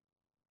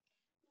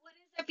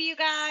What's up, you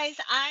guys?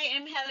 I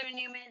am Heather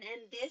Newman,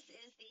 and this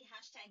is the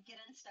hashtag Get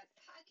Unstuck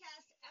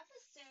podcast,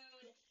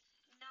 episode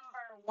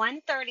number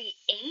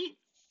 138.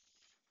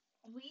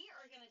 We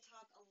are going to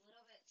talk a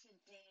little bit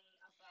today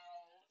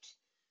about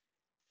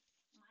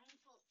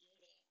mindful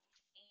eating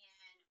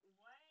and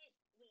what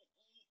we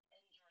eat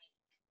and drink.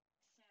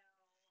 So,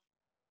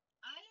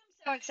 I am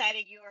so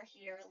excited you are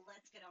here.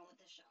 Let's get on with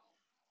the show.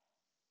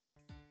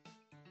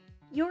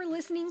 You're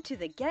listening to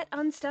the Get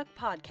Unstuck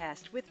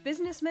podcast with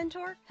business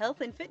mentor,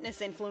 health and fitness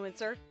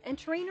influencer, and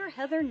trainer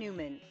Heather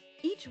Newman.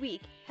 Each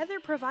week,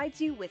 Heather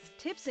provides you with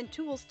tips and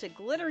tools to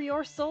glitter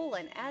your soul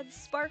and add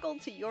sparkle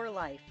to your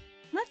life.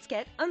 Let's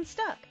get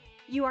unstuck.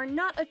 You are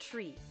not a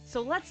tree,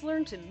 so let's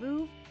learn to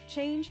move,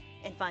 change,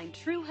 and find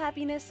true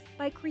happiness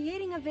by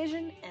creating a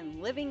vision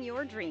and living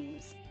your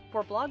dreams.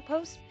 For blog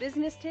posts,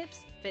 business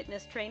tips,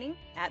 fitness training,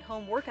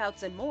 at-home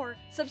workouts, and more,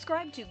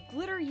 subscribe to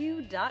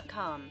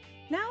glitteru.com.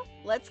 Now,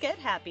 let's get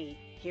happy.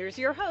 Here's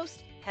your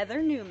host, Heather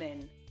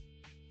Newman.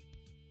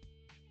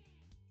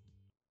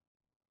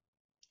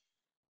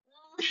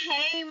 Well,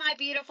 hey, my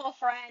beautiful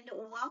friend.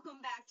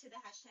 Welcome back to the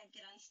hashtag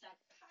Get Unstuck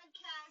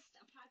podcast,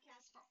 a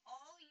podcast for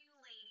all you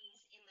ladies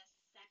in the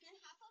second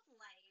half of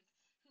life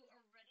who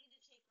are ready to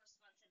take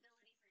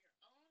responsibility for your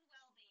own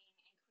well being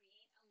and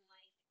create a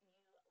life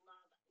you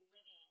love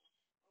living.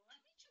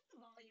 Let me check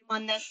the volume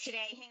on this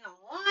today. Hang on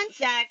one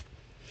sec.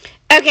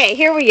 Okay,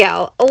 here we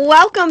go.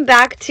 Welcome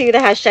back to the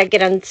hashtag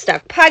Get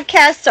Unstuck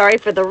podcast. Sorry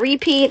for the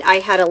repeat. I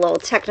had a little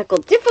technical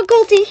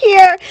difficulty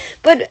here,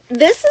 but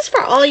this is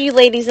for all you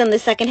ladies in the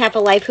second half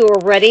of life who are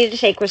ready to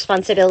take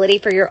responsibility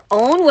for your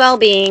own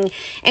well-being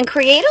and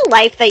create a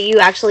life that you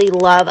actually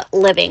love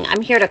living.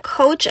 I'm here to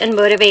coach and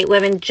motivate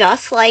women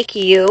just like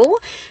you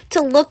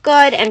to look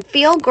good and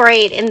feel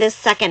great in this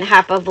second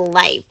half of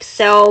life.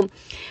 So,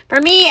 for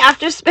me,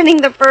 after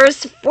spending the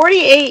first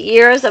 48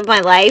 years of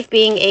my life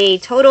being a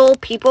total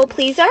people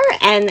pleaser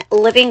and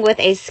living with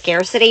a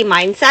scarcity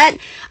mindset,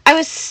 I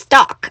was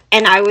stuck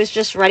and I was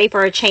just ready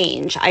for a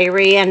change. I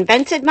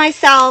reinvented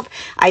myself.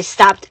 I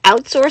stopped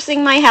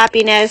outsourcing my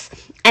happiness.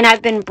 And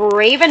I've been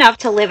brave enough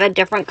to live a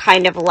different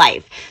kind of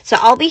life. So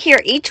I'll be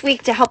here each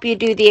week to help you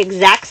do the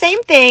exact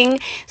same thing.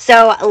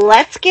 So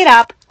let's get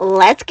up,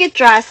 let's get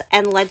dressed,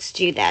 and let's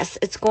do this.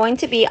 It's going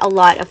to be a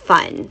lot of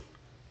fun.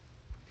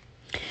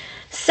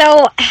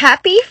 So,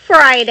 happy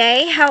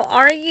Friday. How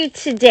are you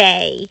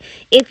today?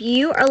 If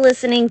you are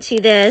listening to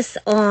this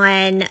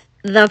on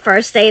the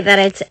first day that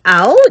it's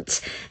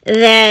out,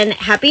 then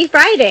happy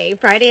Friday.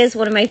 Friday is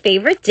one of my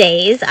favorite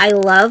days. I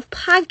love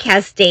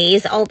podcast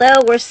days,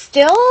 although we're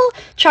still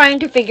trying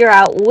to figure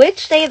out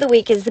which day of the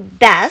week is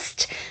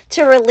best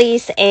to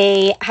release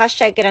a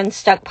hashtag Get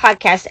Unstuck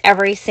podcast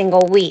every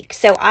single week.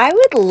 So I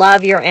would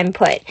love your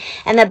input.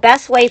 And the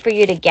best way for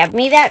you to give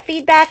me that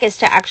feedback is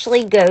to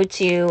actually go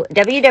to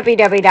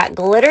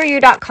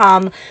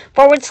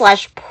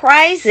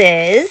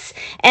www.glitteru.com/prizes.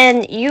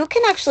 And you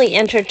can actually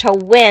enter to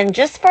win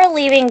just for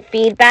leaving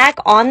feedback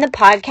on the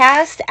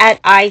podcast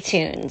at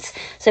iTunes.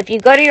 So if you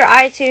go to your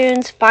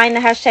iTunes, find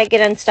the hashtag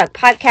Get Unstuck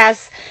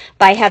podcast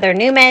by Heather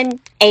Newman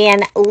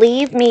and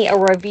leave me a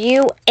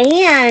review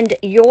and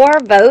your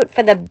vote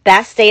for the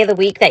best day of the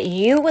week that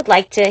you would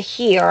like to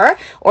hear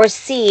or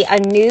see a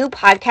new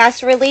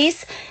podcast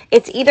release.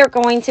 It's either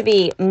going to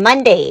be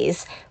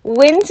Mondays,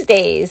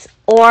 Wednesdays,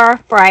 or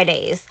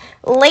Fridays.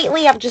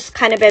 Lately, I've just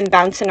kind of been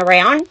bouncing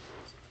around,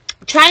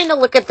 trying to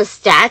look at the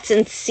stats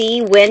and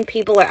see when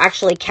people are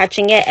actually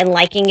catching it and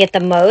liking it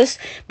the most.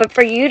 But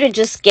for you to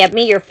just give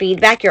me your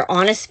feedback, your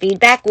honest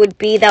feedback would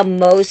be the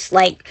most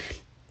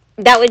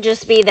that would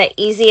just be the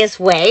easiest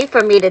way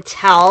for me to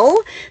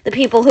tell the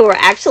people who are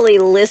actually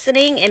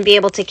listening and be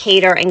able to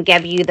cater and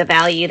give you the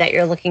value that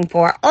you're looking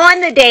for on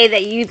the day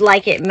that you'd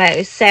like it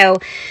most. So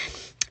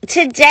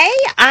today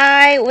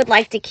I would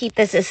like to keep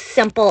this as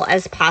simple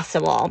as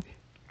possible.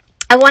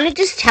 I want to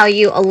just tell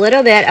you a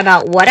little bit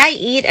about what I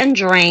eat and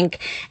drink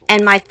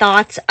and my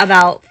thoughts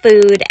about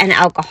food and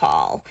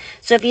alcohol.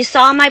 So if you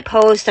saw my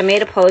post, I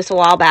made a post a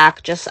while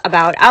back just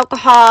about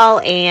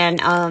alcohol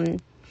and,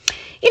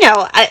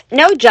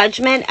 no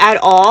judgment at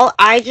all.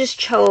 I just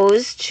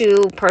chose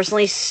to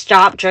personally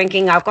stop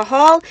drinking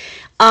alcohol.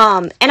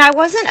 And I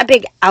wasn't a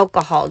big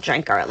alcohol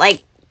drinker.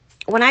 Like,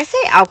 when I say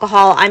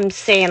alcohol, I'm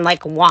saying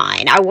like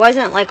wine. I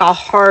wasn't like a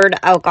hard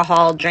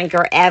alcohol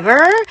drinker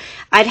ever.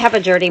 I'd have a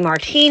dirty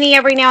martini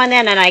every now and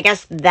then, and I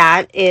guess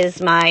that is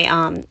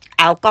my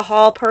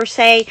alcohol per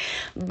se.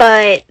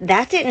 But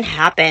that didn't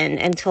happen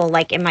until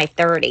like in my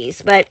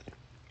 30s. But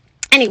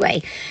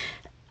anyway,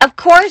 of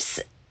course,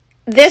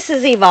 this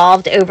has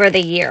evolved over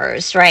the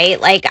years, right?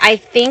 Like, I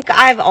think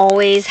I've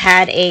always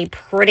had a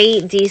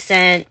pretty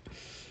decent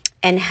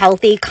and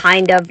healthy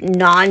kind of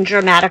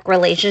non-dramatic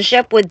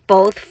relationship with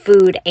both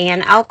food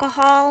and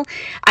alcohol.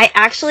 I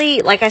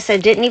actually, like I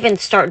said, didn't even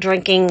start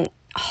drinking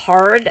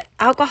hard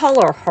alcohol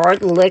or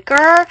hard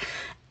liquor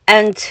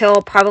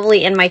until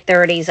probably in my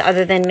 30s,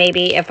 other than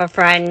maybe if a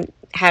friend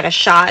had a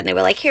shot and they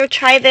were like, here,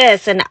 try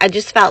this. And I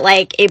just felt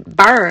like it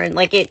burned,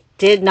 like it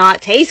did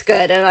not taste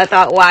good. And I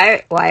thought,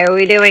 why are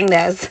we doing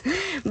this?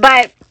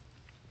 But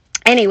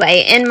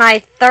Anyway, in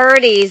my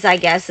 30s, I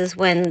guess, is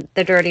when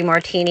the dirty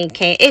martini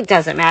came. It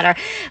doesn't matter.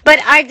 But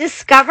I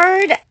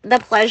discovered the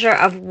pleasure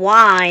of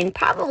wine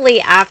probably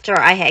after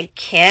I had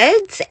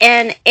kids.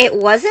 And it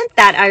wasn't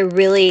that I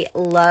really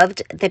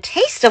loved the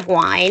taste of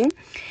wine.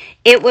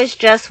 It was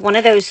just one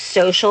of those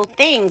social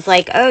things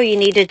like, oh, you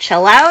need to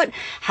chill out,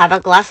 have a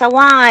glass of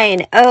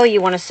wine. Oh,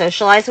 you want to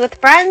socialize with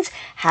friends,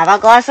 have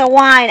a glass of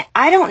wine.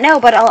 I don't know,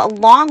 but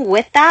along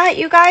with that,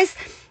 you guys,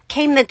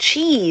 came the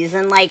cheese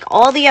and like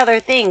all the other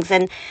things.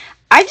 And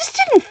I just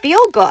didn't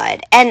feel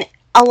good. And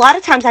a lot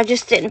of times I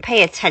just didn't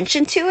pay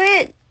attention to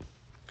it.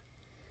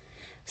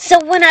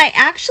 So when I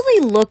actually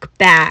look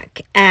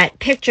back at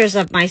pictures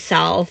of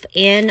myself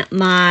in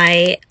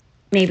my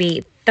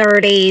maybe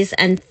 30s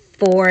and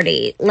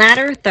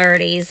latter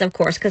 30s, of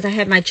course, because I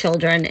had my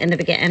children in the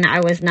beginning and I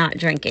was not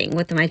drinking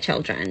with my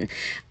children.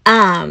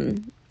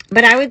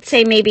 But I would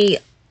say maybe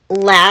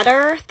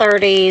latter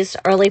 30s,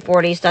 early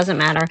 40s, doesn't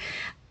matter.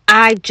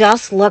 I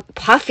just look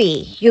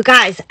puffy. You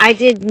guys, I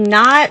did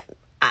not,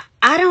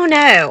 I don't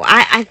know.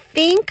 I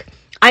think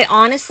I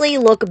honestly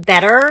look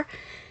better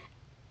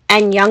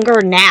and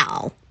younger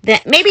now.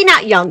 That maybe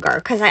not younger,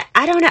 because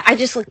I don't know. I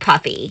just look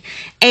puffy.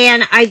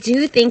 And I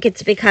do think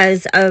it's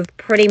because of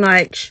pretty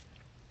much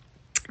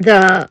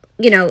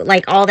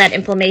like all that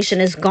inflammation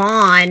is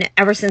gone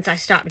ever since I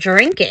stopped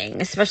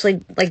drinking,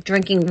 especially like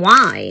drinking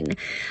wine.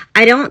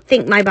 I don't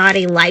think my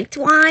body liked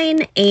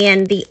wine,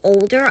 and the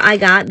older I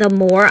got, the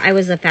more I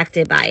was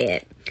affected by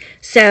it.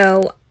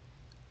 So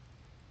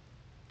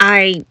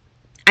I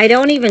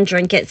don't even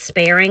drink it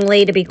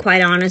sparingly, to be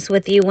quite honest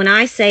with you. When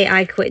I say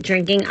I quit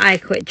drinking, I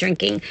quit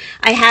drinking.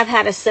 I have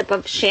had a sip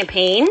of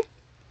champagne,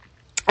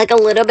 like a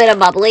little bit of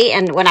bubbly,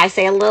 and when I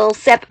say a little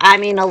sip, I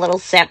mean a little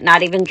sip,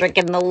 not even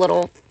drinking the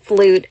little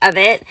flute of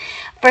it,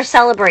 for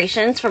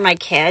celebrations for my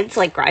kids,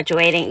 like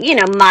graduating,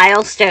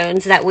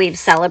 milestones that we've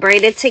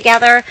celebrated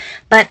together.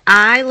 But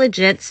I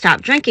legit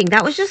stopped drinking.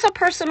 That was just a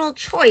personal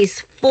choice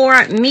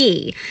for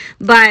me.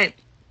 But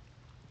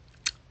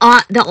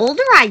the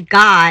older I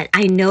got,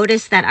 I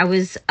noticed that I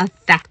was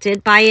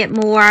affected by it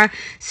more.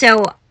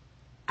 So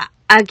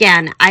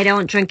again, I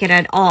don't drink it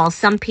at all.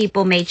 Some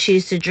people may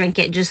choose to drink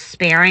it just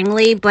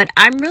sparingly, but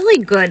I'm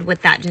really good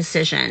with that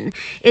decision.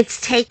 It's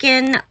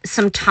taken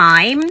some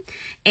time,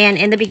 and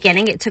in the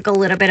beginning, it took a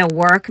little bit of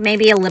work,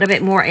 maybe a little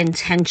bit more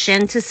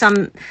intention to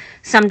some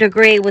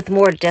degree, with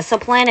more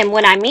discipline. And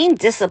when I mean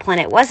discipline,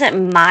 it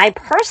wasn't my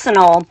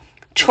personal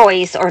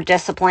choice or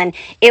discipline.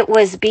 It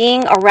was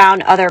being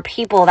around other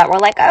people that were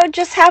like, oh,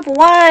 just have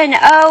one.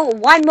 Oh,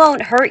 one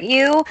won't hurt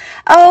you.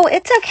 Oh,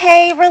 it's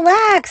okay.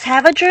 Relax.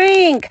 Have a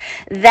drink.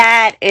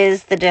 That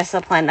is the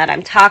discipline that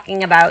I'm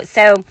talking about.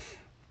 So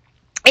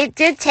it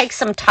did take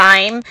some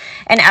time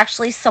and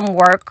actually some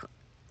work.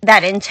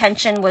 That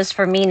intention was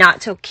for me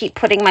not to keep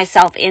putting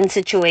myself in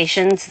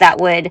situations that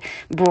would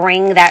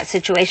bring that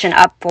situation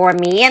up for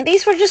me. And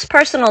these were just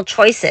personal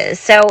choices.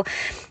 So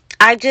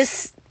I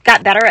just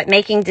got better at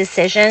making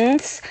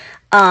decisions,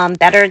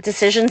 better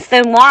decisions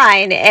than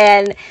wine.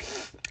 And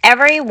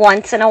every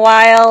once in a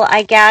while,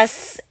 I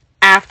guess,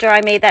 after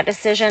I made that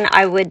decision,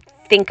 I would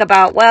think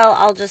about, well,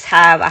 I'll just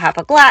have a half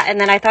a glass. And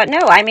then I thought, no,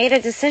 I made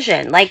a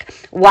decision. Like,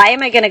 why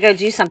am I going to go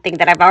do something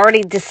that I've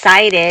already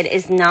decided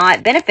is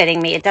not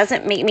benefiting me? It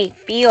doesn't make me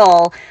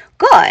feel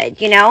good,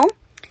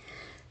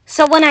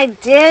 So when I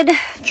did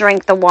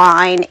drink the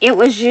wine, it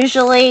was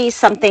usually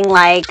something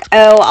like,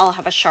 oh, I'll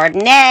have a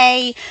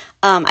Chardonnay.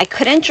 I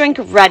couldn't drink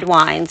red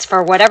wines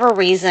for whatever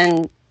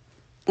reason.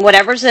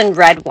 Whatever's in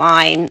red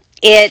wine,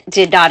 it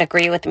did not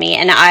agree with me.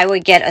 And I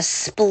would get a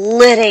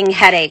splitting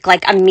headache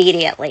like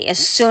immediately as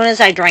soon as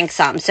I drank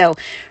some. So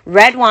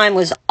red wine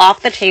was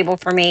off the table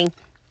for me.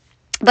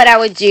 But I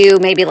would do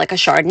maybe like a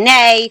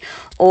Chardonnay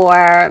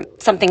or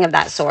something of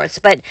that sort.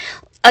 But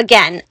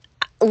again,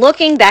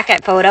 looking back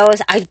at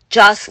photos, I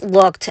just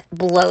looked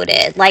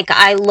bloated. Like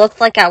I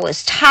looked like I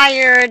was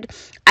tired.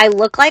 I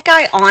looked like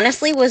I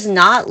honestly was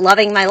not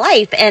loving my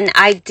life, and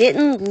I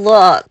didn't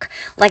look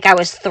like I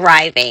was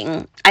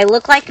thriving. I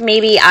looked like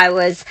maybe I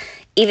was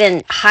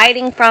even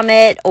hiding from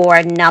it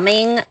or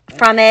numbing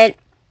from it.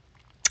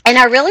 And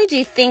I really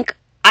do think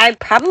I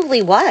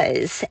probably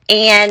was.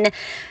 And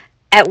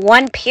at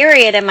one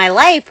period in my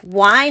life,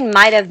 wine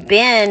might have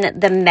been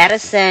the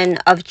medicine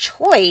of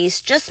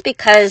choice just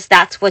because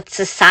that's what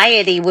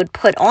society would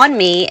put on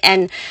me,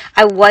 and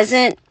I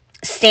wasn't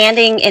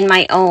standing in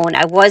my own.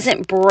 I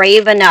wasn't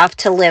brave enough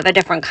to live a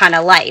different kind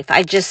of life.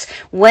 I just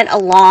went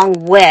along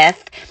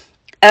with,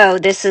 oh,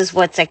 this is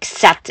what's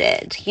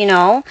accepted,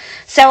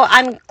 So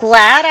I'm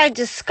glad I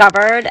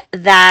discovered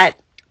that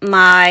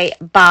my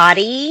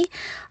body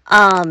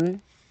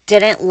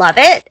didn't love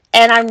it,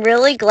 and I'm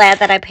really glad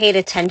that I paid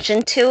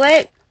attention to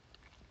it.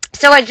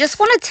 So I just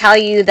want to tell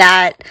you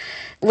that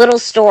little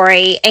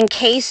story in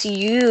case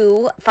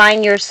you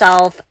find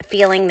yourself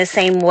feeling the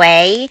same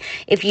way.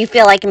 If you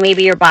feel like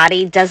maybe your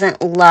body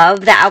doesn't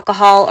love the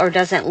alcohol or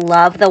doesn't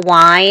love the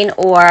wine,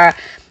 or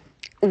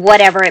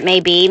whatever it may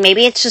be.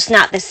 Maybe it's just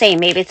not the same.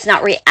 Maybe it's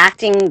not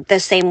reacting the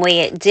same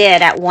way it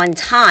did at one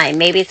time.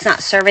 Maybe it's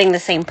not serving the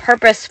same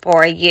purpose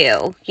for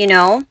you, you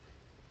know?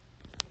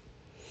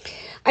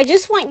 I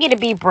just want you to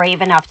be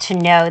brave enough to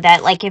know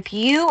that, like, if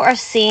you are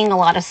seeing a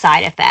lot of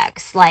side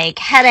effects, like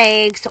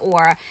headaches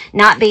or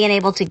not being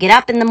able to get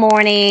up in the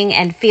morning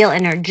and feel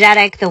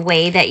energetic the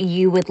way that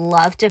you would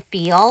love to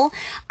feel,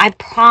 I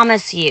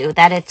promise you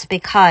that it's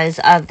because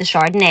of the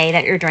Chardonnay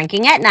that you're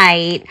drinking at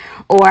night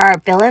or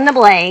fill in the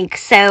blank.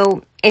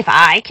 So if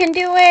I can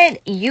do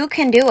it, you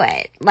can do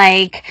it.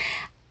 Like,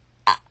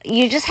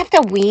 you just have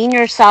to wean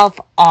yourself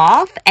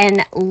off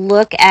and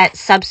look at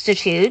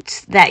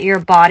substitutes that your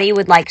body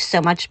would like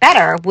so much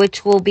better,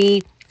 which will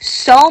be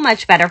so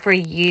much better for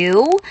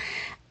you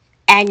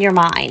and your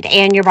mind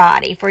and your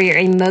body, for your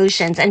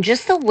emotions, and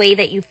just the way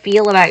that you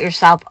feel about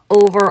yourself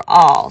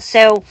overall.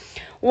 So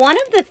one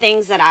of the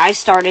things that I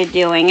started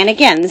doing, and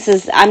again,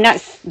 I'm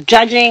not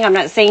judging, I'm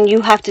not saying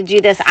you have to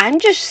do this, I'm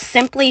just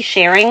simply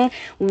sharing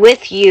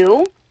with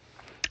you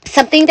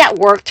something that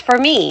worked for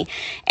me,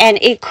 and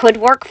it could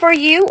work for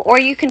you, or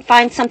you can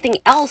find something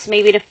else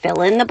maybe to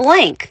fill in the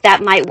blank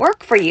that might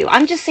work for you.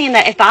 I'm just saying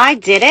that if I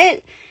did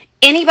it,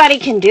 anybody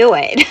can do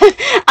it.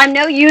 I'm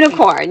no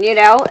unicorn, you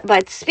know,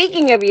 but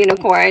speaking of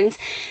unicorns,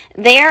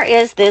 there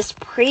is this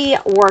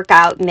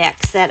pre-workout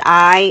mix that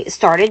I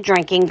started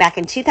drinking back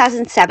in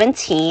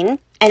 2017.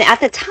 And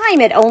at the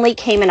time, it only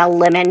came in a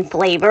lemon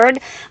flavored,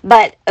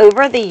 but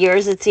over the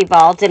years, it's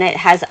evolved and it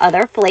has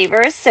other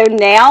flavors. So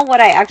now what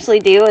I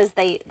actually do is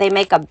they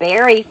make a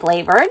berry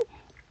flavored.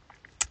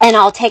 And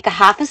I'll take a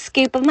half a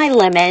scoop of my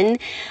lemon,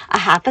 a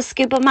half a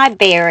scoop of my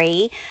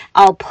berry.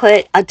 I'll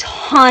put a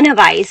ton of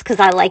ice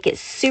because I like it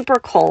super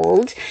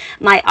cold.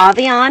 My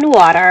Evian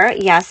water.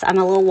 Yes, I'm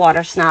a little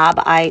water snob.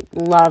 I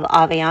love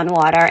Evian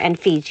water and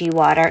Fiji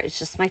water. It's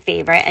just my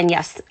favorite. And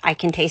yes, I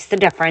can taste the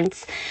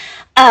difference.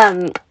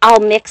 I'll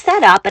mix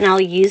that up and I'll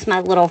use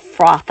my little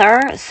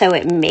frother so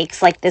it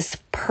makes like this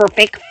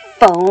perfect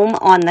foam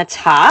on the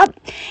top,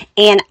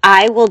 and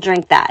I will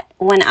drink that.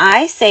 When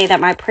I say that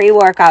my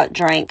pre-workout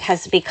drink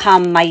has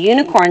become my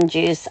unicorn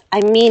juice,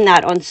 I mean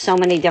that on so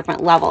many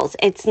different levels.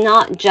 It's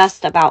not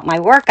just about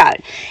my workout.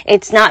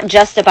 It's not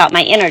just about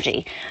my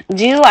energy.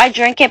 Do I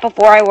drink it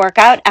before I work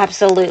out?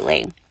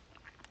 Absolutely.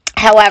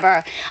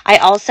 However, I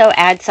also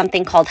add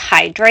something called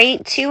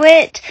Hydrate to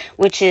it,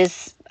 which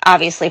is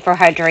obviously for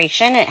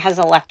hydration. It has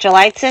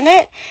electrolytes in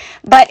it.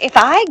 But if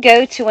I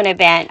go to an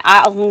event,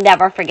 I'll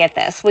never forget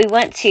this. We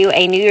went to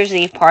a New Year's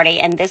Eve party,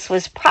 and this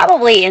was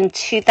probably in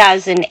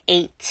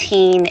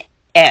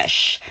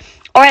 2018-ish.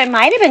 Or it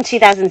might have been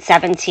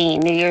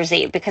 2017, New Year's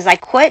Eve, because I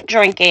quit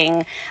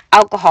drinking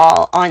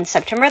alcohol on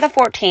September the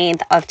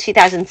 14th of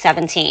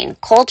 2017.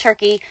 Cold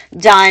turkey,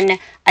 done.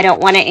 I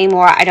don't want it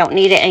anymore. I don't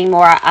need it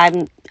anymore.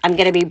 I'm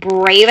going to be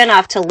brave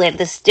enough to live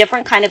this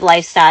different kind of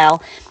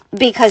lifestyle,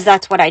 because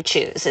that's what I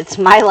choose. It's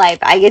my life.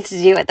 I get to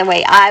do it the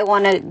way I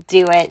want to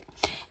do it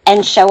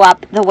and show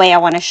up the way I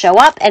want to show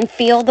up and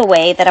feel the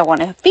way that I want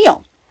to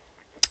feel.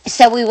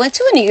 So we went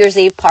to a New Year's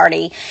Eve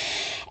party,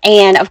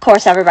 and of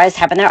course everybody's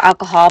having their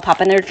alcohol,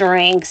 popping their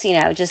drinks, you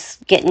know,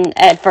 just getting,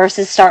 at first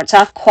it starts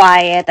off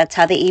quiet. That's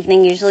how the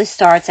evening usually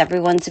starts.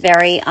 Everyone's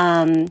very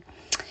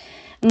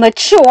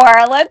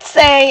mature, let's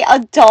say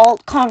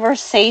adult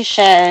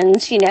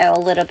conversations, you know, a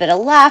little bit of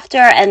laughter,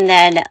 and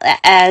then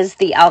as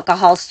the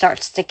alcohol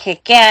starts to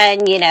kick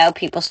in, you know,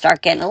 people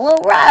start getting a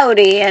little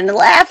rowdy and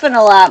laughing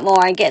a lot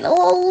more and getting a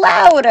little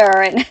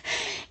louder, and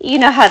you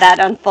know how that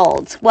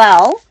unfolds.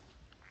 Well,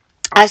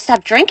 I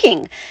stopped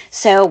drinking.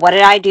 So what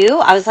did I do?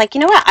 I was like,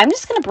 you know what? I'm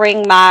just going to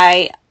bring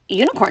my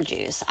unicorn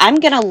juice. I'm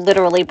going to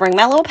literally bring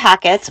my little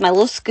packets, my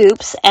little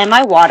scoops, and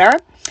my water.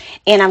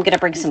 And I'm going to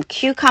bring some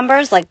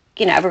cucumbers, like,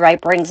 you know, everybody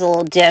brings a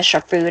little dish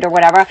or food or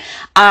whatever.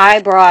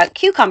 I brought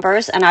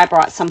cucumbers and I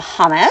brought some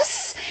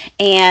hummus,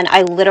 and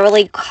I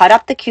literally cut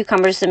up the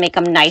cucumbers to make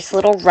them nice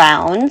little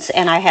rounds.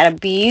 And I had a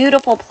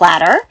beautiful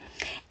platter,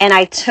 and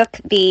I took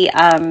the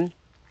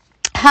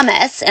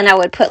hummus, and I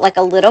would put like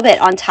a little bit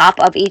on top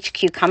of each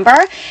cucumber,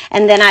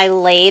 and then I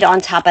laid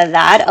on top of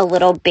that a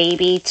little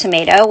baby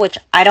tomato, which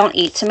I don't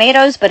eat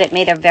tomatoes, but it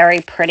made a very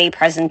pretty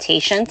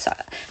presentation, so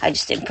I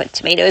just didn't put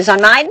tomatoes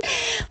on mine.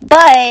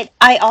 But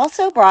I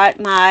also brought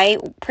my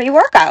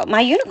pre-workout,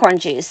 my unicorn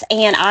juice,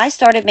 and I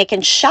started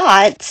making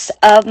shots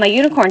of my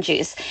unicorn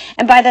juice.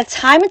 And by the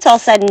time it's all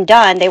said and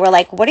done, they were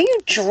like, "What are you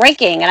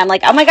drinking?" And I'm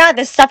like, "Oh my God,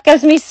 this stuff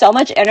gives me so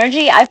much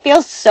energy. I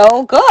feel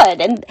so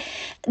good." And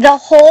the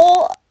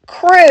whole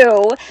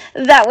crew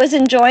that was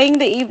enjoying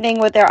the evening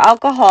with their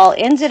alcohol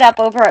ended up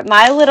over at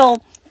my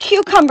little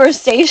cucumber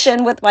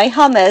station with my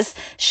hummus,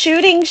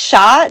 shooting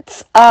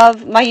shots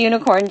of my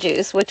unicorn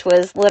juice, which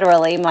was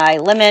literally my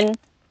lemon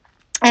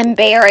and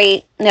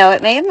berry. No,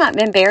 it may have not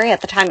been berry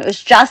at the time. It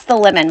was just the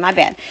lemon. My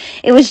bad.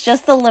 It was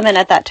just the lemon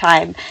at that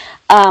time,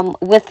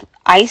 with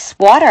ice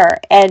water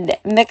and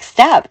mixed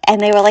up.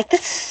 And they were like,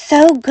 this is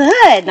so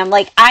good. And I'm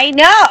like, I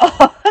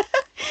know.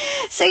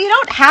 So you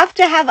don't have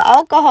to have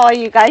alcohol,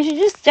 you guys. You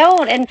just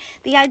don't. And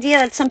the idea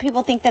that some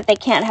people think that they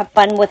can't have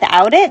fun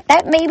without it,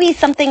 that may be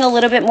something a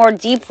little bit more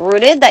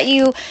deep-rooted that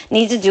you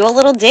need to do a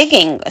little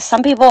digging.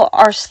 Some people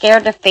are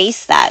scared to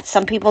face that.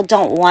 Some people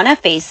don't want to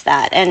face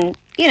that. And,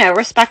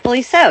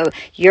 respectfully so.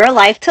 Your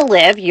life to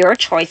live, your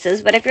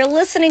choices. But if you're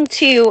listening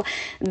to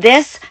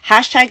this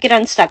 #Get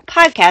Unstuck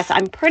podcast,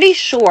 I'm pretty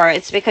sure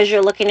it's because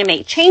you're looking to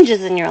make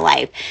changes in your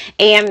life.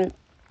 And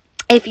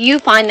if you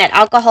find that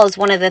alcohol is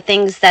one of the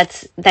things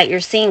that you're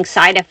seeing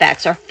side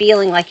effects or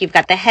feeling like you've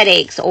got the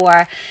headaches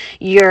or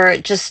you're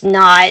just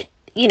not,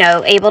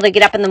 able to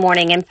get up in the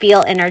morning and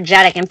feel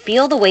energetic and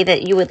feel the way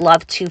that you would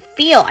love to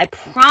feel, I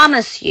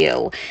promise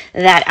you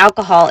that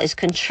alcohol is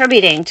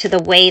contributing to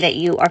the way that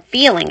you are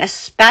feeling,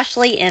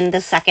 especially in the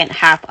second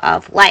half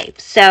of life.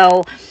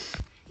 So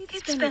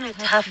it's been a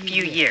tough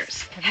few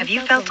years. Have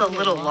you felt a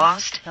little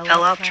lost,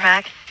 fell off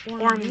track,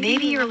 or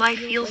maybe your life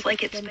feels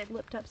like it's been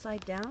flipped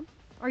upside down?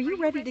 Are you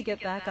ready to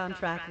get back on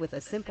track with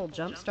a simple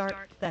jumpstart,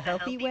 the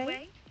healthy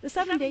way? The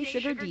 7-Day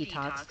Sugar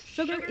Detox,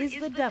 Sugar is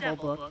the Devil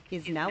book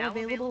is now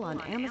available on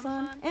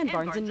Amazon and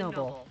Barnes &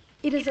 Noble.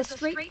 It is a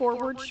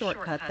straightforward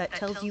shortcut that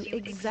tells you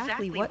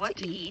exactly what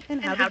to eat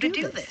and how to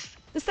do this.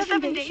 The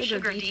 7-Day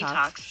Sugar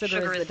Detox,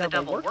 Sugar is the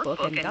Devil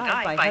workbook and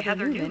guide by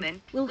Heather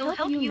Newman will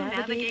help you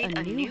navigate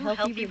a new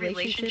healthy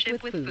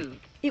relationship with food.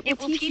 It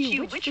will teach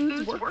you which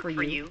foods work for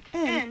you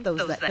and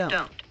those that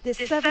don't. This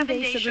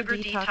 7-Day Sugar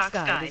Detox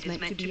guide is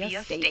meant to be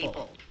a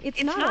staple.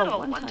 It's not a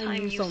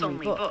one-time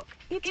use-only book.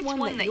 It's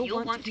one that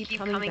you'll want to keep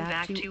coming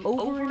back to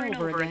over and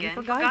over again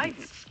for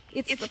guidance.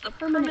 It's the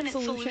permanent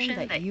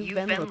solution that you've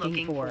been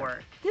looking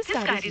for. This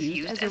guide is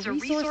used as a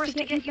resource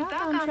to get you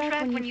back on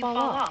track when you fall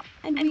off,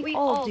 and we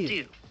all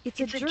do. It's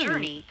a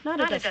journey, not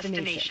a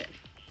destination.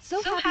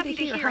 So happy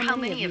to hear how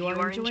many of you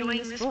are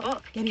enjoying this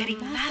book, getting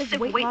massive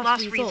weight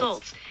loss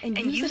results, and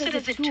use it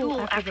as a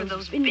tool after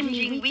those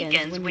binging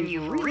weekends when you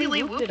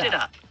really whooped it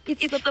up.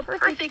 It's the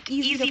perfect,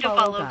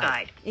 easy-to-follow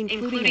guide,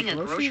 including a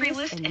grocery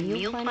list and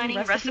meal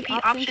planning recipe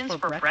options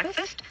for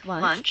breakfast,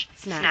 lunch,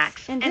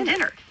 snacks, and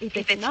dinner. If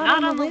it's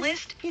not on the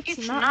list,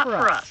 it's not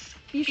for us.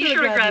 Be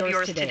sure to grab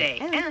yours today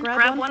and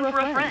grab one for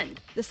a friend.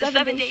 The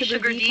 7-Day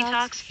Sugar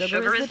Detox,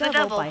 Sugar is the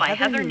Devil by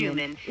Heather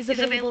Newman is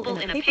available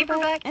in a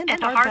paperback and a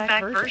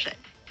hardback version.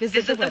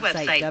 Visit the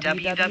website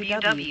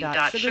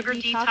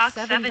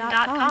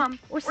www.sugardetox7.com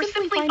or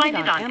simply find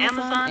it on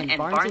Amazon and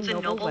Barnes &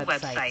 Noble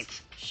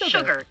websites.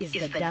 Sugar is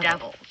the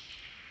Devil.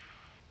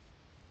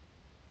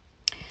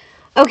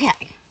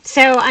 Okay,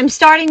 so I'm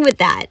starting with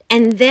that,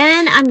 and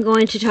then I'm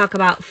going to talk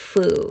about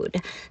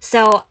food.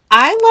 So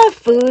I love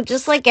food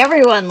just like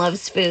everyone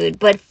loves food,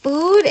 but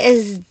food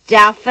is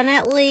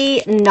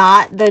definitely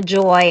not the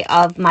joy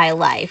of my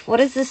life. What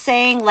is the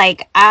saying?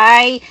 Like,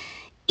 I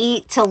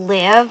eat to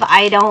live,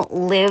 I don't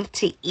live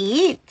to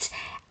eat.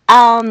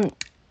 I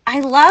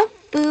love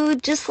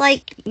food just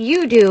like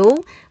you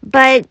do,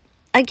 but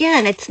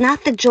again, it's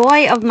not the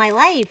joy of my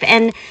life,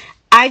 and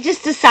I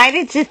just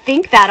decided to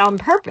think that on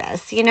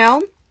purpose,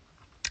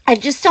 I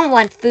just don't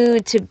want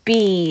food to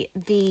be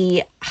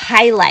the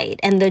highlight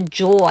and the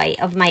joy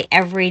of my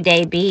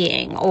everyday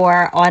being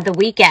or on the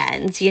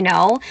weekends,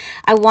 I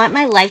want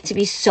my life to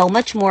be so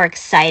much more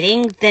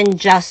exciting than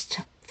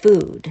just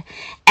food.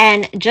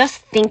 And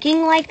just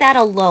thinking like that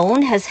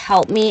alone has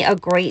helped me a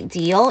great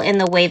deal in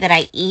the way that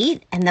I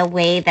eat and the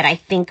way that I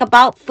think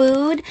about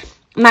food,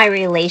 my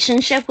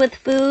relationship with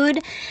food.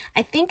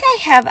 I think I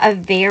have a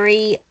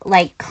very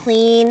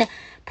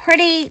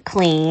pretty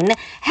clean,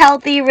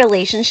 healthy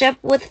relationship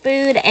with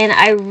food, and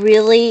I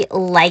really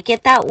like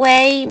it that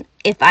way.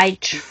 If I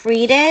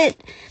treat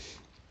it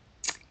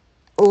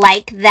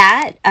like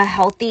that, a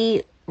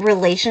healthy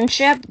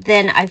relationship,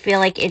 then I feel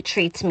like it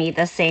treats me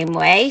the same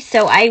way.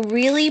 So I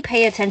really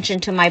pay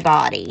attention to my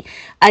body.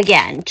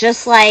 Again,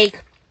 just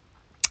like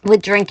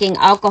with drinking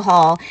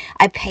alcohol,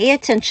 I pay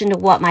attention to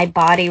what my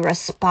body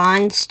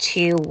responds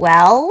to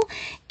well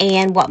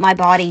and what my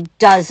body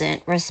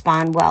doesn't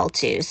respond well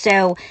to.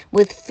 So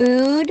with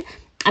food,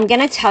 I'm going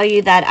to tell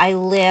you that I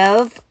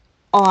live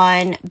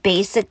on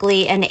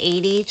basically an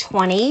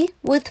 80-20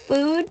 with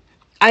food.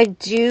 I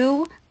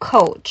do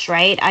coach,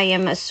 right? I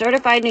am a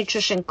certified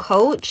nutrition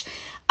coach.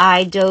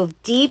 I dove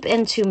deep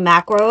into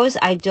macros.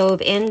 I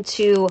dove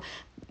into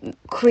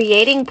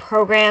creating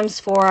programs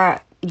for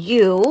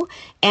you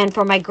and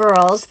for my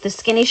girls. The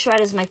Skinny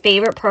Shred is my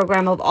favorite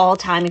program of all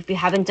time. If you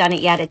haven't done it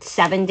yet, it's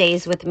 7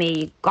 days with me.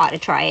 You got to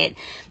try it.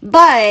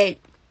 But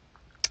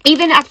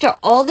even after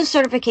all the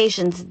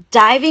certifications,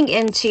 diving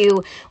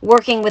into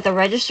working with a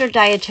registered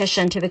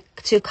dietitian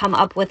to come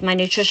up with my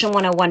Nutrition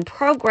 101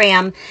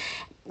 program,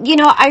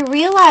 I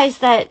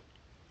realized that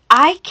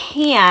I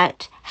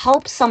can't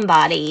help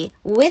somebody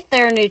with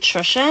their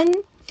nutrition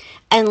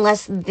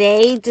unless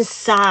they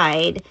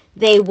decide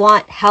they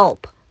want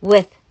help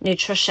with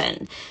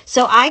nutrition.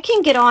 So I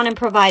can get on and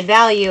provide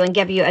value and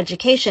give you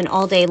education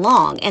all day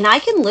long. And I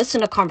can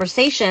listen to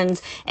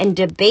conversations and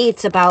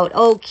debates about,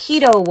 oh,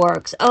 keto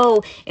works.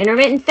 Oh,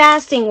 intermittent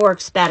fasting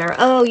works better.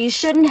 Oh, you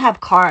shouldn't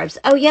have carbs.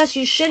 Oh, yes,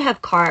 you should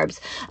have carbs.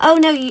 Oh,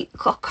 no,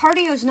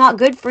 cardio is not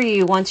good for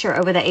you once you're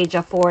over the age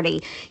of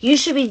 40. You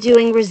should be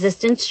doing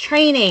resistance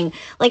training.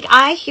 Like,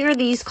 I hear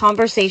these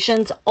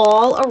conversations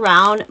all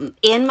around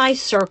in my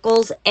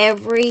circles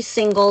every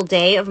single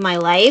day of my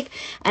life.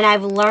 And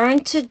I've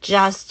learned to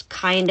just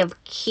kind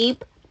of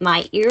keep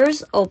my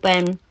ears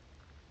open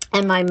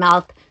and my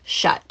mouth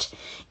shut.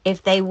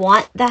 If they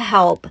want the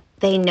help,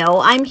 they know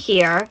I'm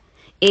here.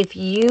 If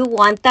you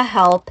want the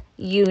help,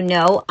 you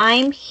know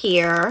I'm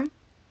here.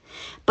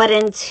 But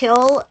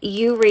until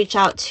you reach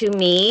out to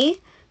me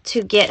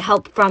to get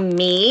help from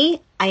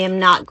me, I am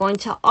not going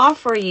to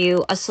offer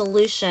you a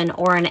solution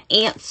or an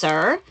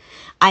answer.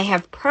 I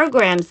have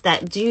programs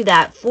that do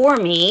that for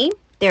me.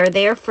 They're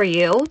there for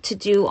you to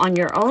do on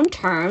your own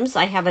terms.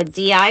 I have a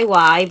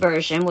DIY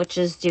version, which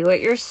is do it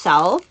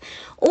yourself.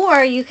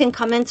 Or you can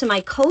come into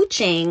my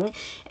coaching.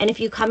 And if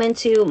you come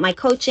into my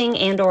coaching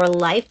and or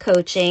life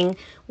coaching,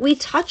 we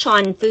touch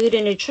on food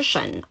and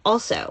nutrition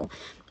also.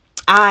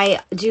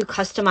 I do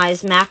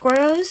customized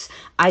macros.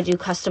 I do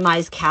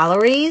customized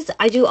calories.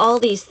 I do all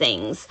these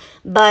things.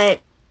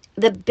 But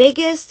the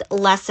biggest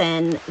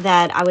lesson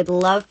that I would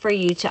love for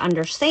you to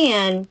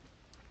understand,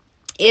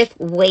 if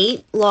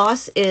weight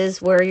loss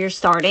is where you're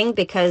starting,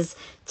 because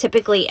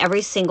typically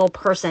every single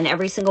person,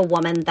 every single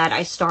woman that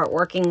I start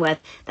working with,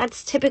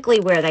 that's typically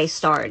where they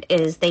start,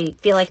 is they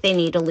feel like they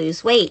need to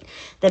lose weight.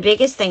 The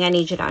biggest thing I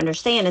need you to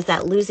understand is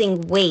that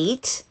losing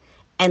weight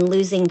and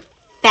losing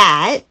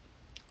fat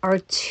are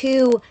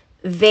two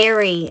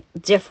very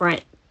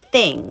different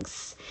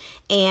things.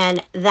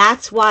 And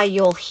that's why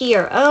you'll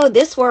hear, oh,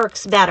 this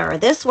works better,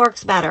 this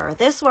works better,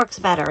 this works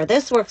better,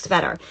 this works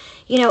better.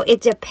 You know, it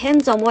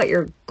depends on what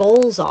your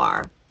goals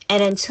are.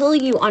 And until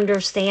you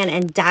understand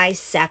and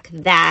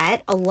dissect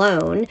that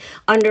alone,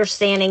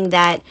 understanding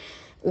that,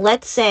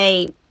 let's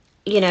say,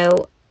 you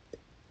know,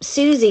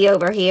 Susie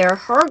over here,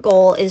 her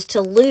goal is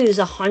to lose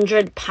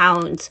 100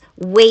 pounds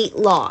weight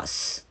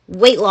loss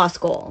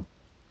goal.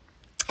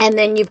 And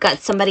then you've got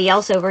somebody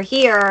else over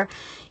here,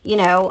 you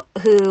know,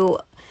 who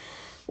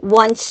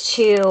wants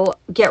to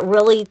get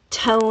really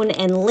toned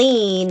and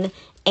lean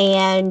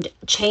and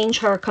change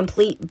her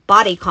complete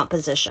body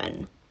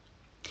composition.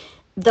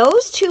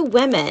 Those two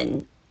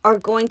women are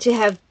going to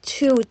have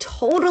two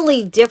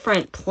totally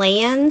different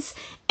plans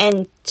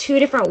and two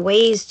different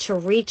ways to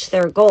reach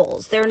their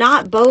goals. They're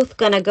not both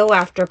going to go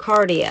after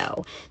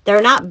cardio.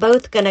 They're not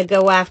both going to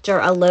go after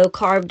a low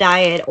carb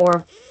diet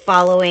or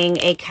following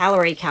a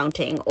calorie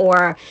counting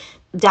or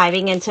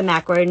diving into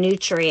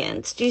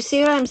macronutrients. Do you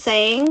see what I'm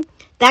saying?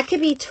 That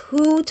could be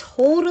two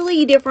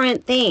totally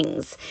different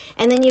things.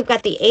 And then you've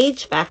got the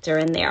age factor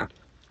in there.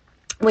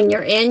 When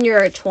you're in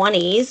your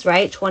 20s,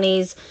 right,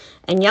 20s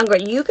and younger,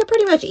 you could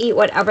pretty much eat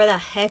whatever the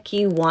heck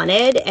you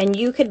wanted and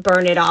you could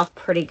burn it off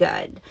pretty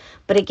good.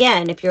 But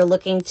again, if you're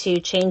looking to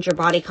change your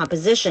body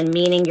composition,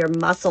 meaning your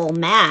muscle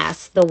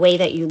mass, the way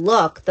that you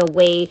look, the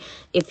way,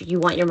 if you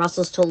want your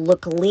muscles to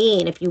look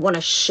lean, if you want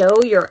to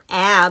show your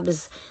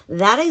abs,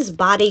 that is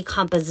body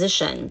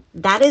composition.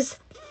 That is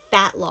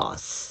fat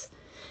loss.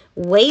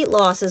 Weight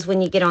loss is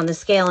when you get on the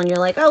scale and you're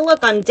like, oh, look,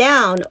 I'm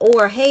down.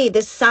 Or, hey,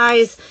 this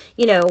size,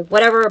 you know,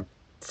 whatever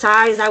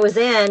size I was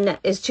in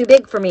is too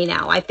big for me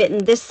now. I fit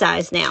in this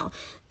size now.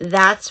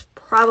 That's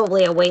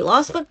probably a weight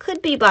loss, but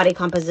could be body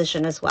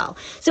composition as well.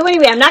 So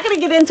anyway, I'm not going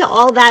to get into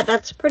all that.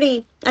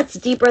 That's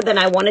deeper than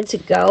I wanted to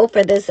go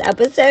for this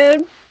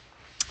episode.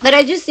 But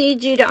I just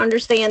need you to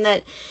understand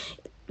that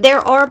there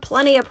are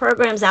plenty of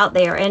programs out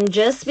there, and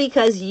just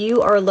because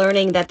you are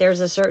learning that there's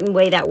a certain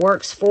way that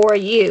works for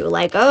you,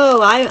 like,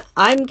 oh,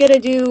 I'm gonna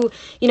do,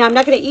 you know, I'm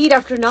not gonna eat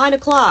after 9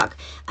 o'clock.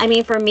 I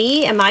mean, for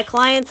me and my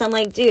clients, I'm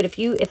like, dude,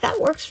 if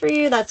that works for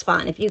you, that's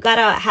fine. If you got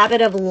a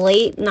habit of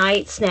late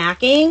night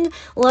snacking,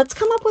 let's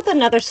come up with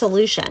another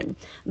solution.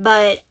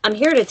 But I'm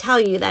here to tell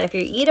you that if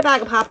you eat a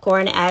bag of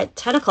popcorn at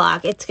 10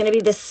 o'clock, it's gonna be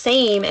the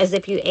same as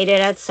if you ate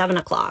it at 7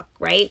 o'clock,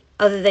 right?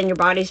 Other than your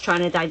body's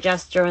trying to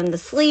digest during the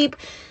sleep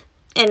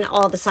and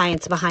all the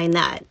science behind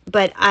that.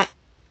 But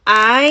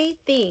I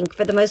think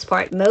for the most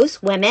part,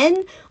 most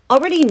women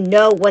already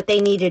know what they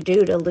need to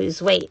do to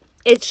lose weight.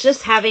 It's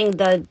just having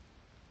the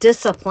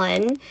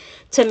discipline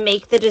to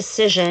make the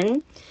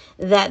decision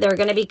that they're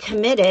going to be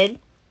committed,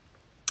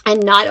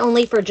 and not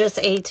only for just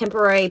a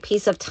temporary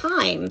piece of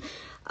time.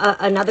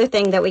 Another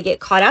thing that we get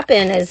caught up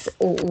in is,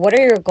 what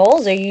are your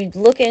goals? Are you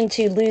looking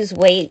to lose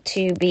weight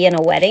to be in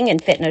a wedding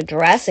and fit in a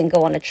dress and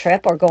go on a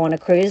trip or go on a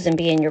cruise and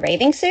be in your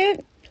bathing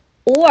suit?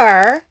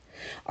 Or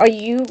are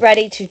you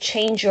ready to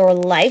change your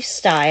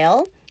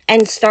lifestyle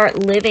and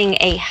start living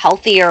a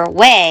healthier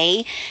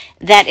way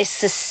that is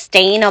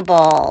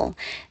sustainable?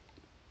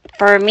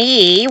 For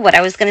me, what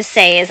I was going to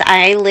say is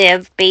I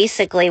live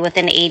basically with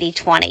an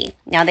 80-20.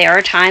 Now, there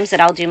are times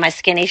that I'll do my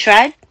skinny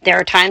shred. There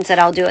are times that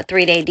I'll do a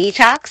 3-day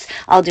detox.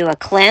 I'll do a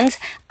cleanse.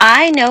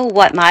 I know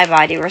what my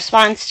body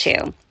responds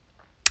to.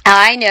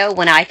 I know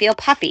when I feel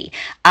puffy.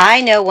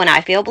 I know when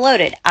I feel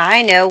bloated.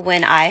 I know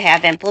when I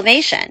have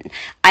inflammation.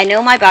 I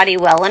know my body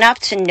well enough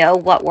to know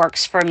what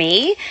works for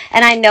me,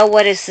 and I know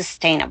what is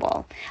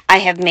sustainable. I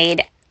have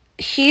made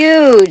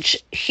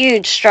huge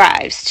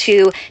strides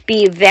to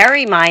be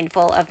very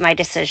mindful of my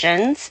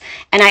decisions,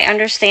 and I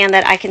understand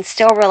that I can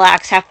still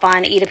relax, have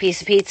fun, eat a piece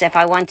of pizza if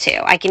I want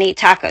to. I can eat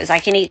tacos. I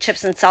can eat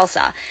chips and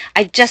salsa.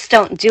 I just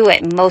don't do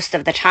it most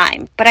of the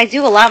time, but I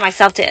do allow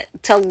myself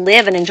to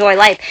live and enjoy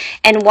life.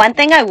 And one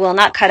thing I will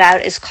not cut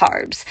out is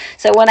carbs.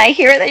 So when I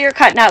hear that you're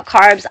cutting out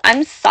carbs,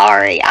 I'm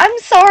sorry. I'm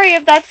sorry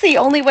if that's the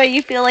only way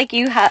you feel like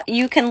you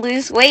can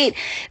lose weight,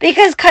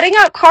 because cutting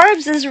out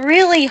carbs is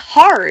really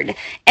hard.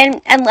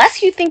 And unless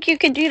you think you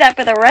can do that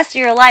for the rest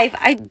of your life,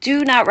 I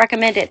do not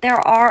recommend it. There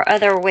are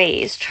other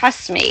ways.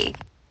 Trust me.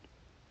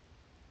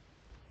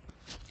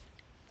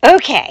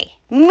 Okay,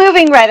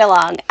 moving right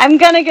along. I'm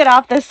going to get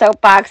off the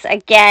soapbox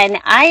again.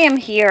 I am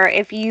here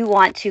if you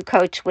want to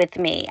coach with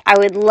me. I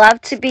would love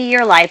to be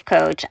your life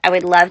coach. I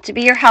would love to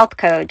be your health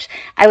coach.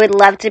 I would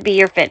love to be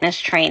your fitness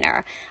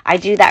trainer. I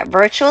do that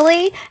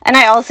virtually, and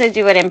I also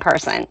do it in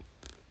person.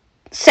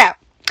 So,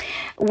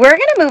 we're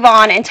going to move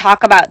on and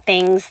talk about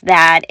things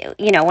that,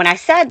 when I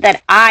said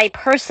that I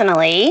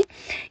personally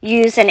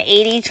use an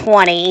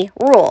 80-20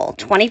 rule.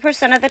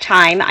 20% of the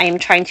time, I am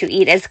trying to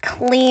eat as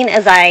clean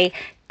as I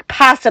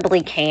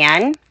possibly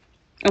can.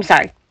 I'm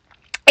sorry.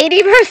 80%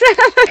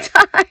 of the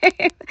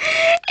time,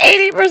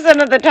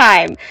 80% of the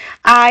time,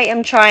 I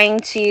am trying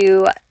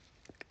to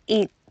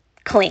eat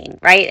clean,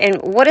 right?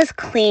 And what does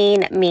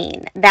clean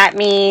mean? That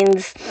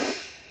means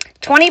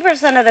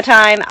 20% of the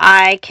time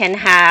I can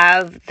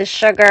have the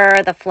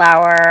sugar, the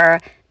flour,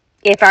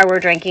 if I were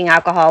drinking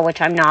alcohol, which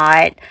I'm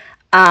not,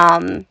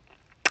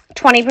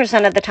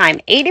 20% of the time.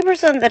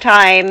 80% of the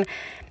time,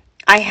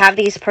 I have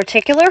these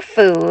particular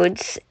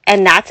foods,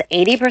 and that's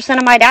 80%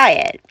 of my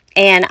diet.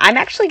 And I'm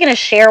actually going to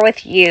share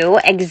with you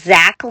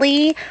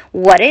exactly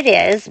what it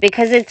is,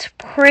 because it's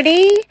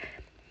pretty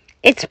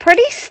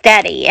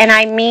steady. And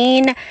I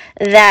mean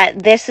that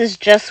this is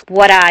just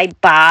what I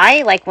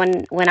buy, like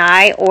when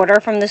I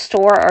order from the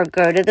store or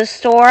go to the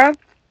store.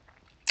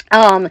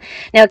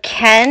 Now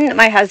Ken,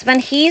 my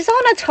husband, he's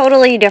on a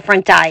totally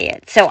different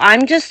diet. So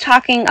I'm just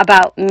talking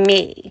about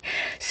me.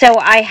 So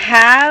I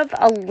have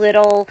a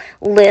little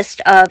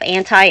list of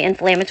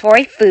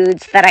anti-inflammatory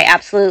foods that I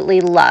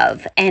absolutely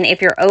love. And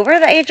if you're over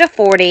the age of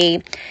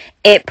 40,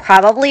 it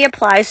probably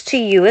applies to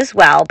you as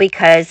well,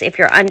 because if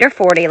you're under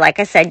 40, like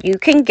I said, you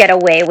can get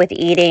away with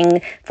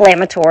eating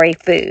inflammatory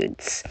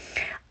foods.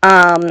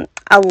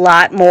 A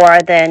lot more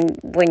than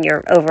when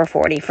you're over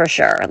 40 for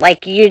sure.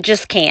 Like, you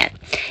just can't.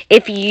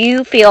 If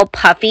you feel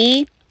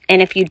puffy,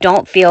 and if you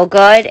don't feel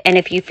good, and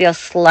if you feel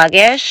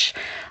sluggish,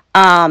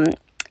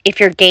 if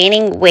you're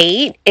gaining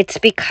weight, it's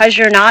because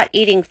you're not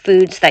eating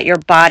foods that your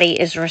body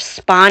is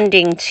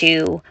responding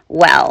to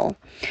well.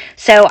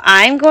 So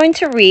I'm going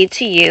to read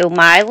to you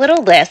my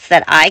little list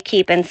that I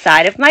keep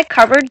inside of my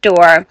cupboard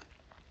door,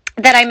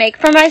 that I make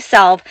for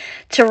myself,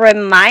 to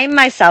remind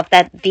myself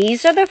that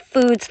these are the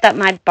foods that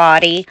my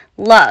body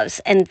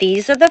loves, and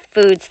these are the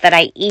foods that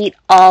I eat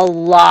a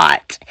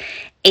lot.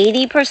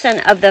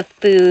 80% of the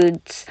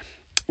foods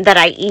that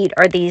I eat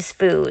are these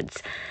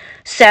foods.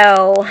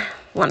 So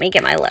let me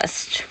get my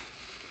list.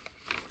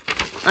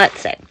 Let's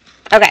see.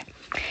 Okay.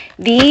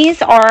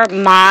 These are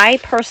my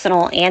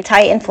personal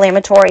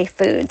anti-inflammatory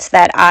foods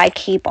that I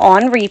keep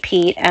on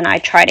repeat, and I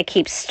try to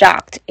keep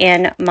stocked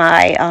in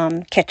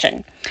my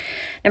kitchen.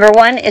 Number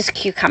 1 is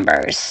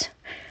cucumbers,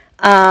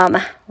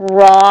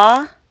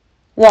 raw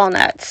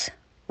walnuts,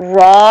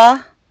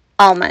 raw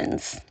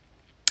almonds,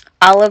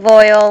 olive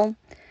oil,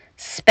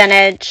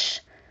 spinach,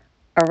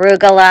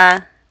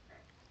 arugula,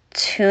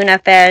 tuna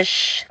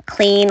fish,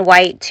 clean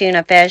white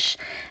tuna fish,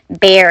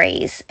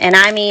 berries, and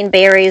I mean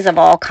berries of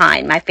all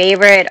kind. My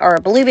favorite are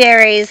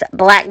blueberries,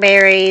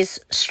 blackberries,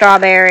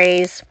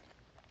 strawberries.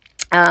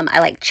 I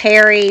like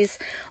cherries,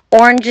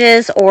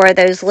 oranges, or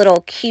those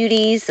little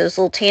cuties, those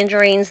little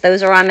tangerines.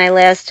 Those are on my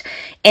list.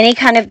 Any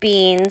kind of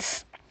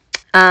beans,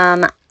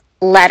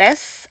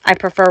 lettuce. I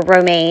prefer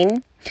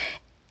romaine.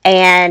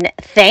 And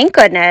thank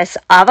goodness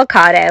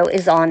avocado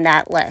is on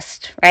that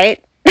list,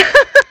 right?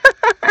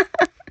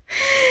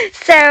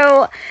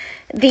 So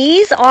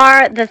these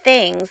are the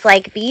things,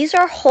 like, these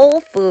are whole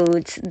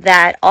foods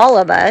that all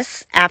of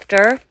us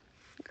after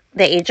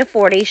the age of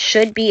 40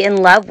 should be in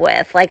love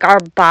with. Like, our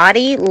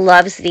body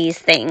loves these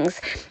things.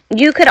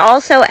 You could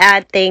also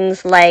add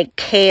things like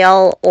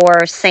kale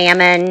or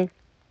salmon,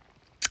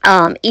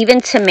 even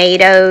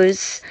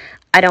tomatoes.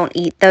 I don't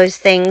eat those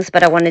things,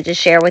 but I wanted to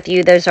share with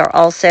you. Those are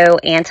also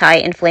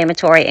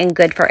anti-inflammatory and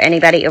good for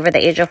anybody over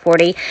the age of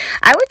 40.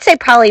 I would say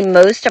probably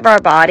most of our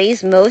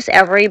bodies, most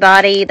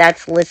everybody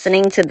that's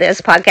listening to this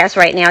podcast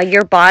right now,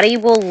 your body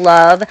will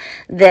love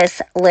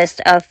this list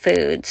of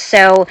foods.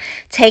 So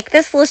take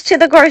this list to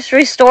the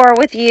grocery store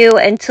with you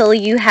until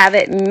you have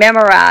it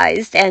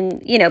memorized,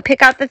 and,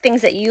 pick out the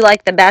things that you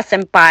like the best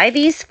and buy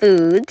these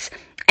foods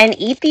and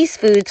eat these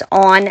foods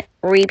on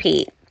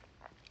repeat.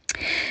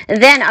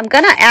 Then I'm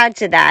going to add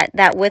to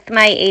that with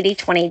my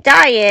 80/20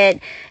 diet,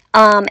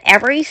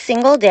 every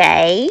single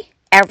day,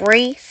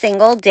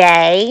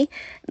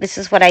 this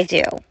is what I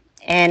do.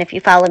 And if you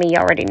follow me, you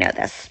already know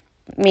this,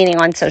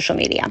 meaning on social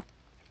media.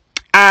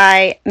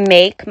 I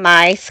make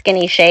my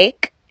skinny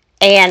shake,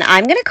 and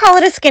I'm going to call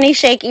it a skinny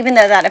shake, even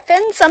though that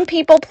offends some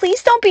people.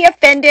 Please don't be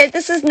offended.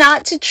 This is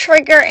not to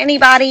trigger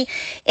anybody.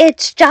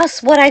 It's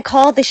just what I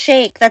call the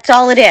shake. That's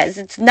all it is.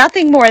 It's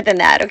nothing more than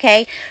that,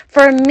 okay?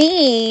 For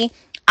me,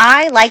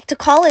 I like to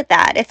call it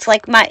that. It's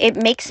like it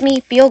makes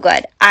me feel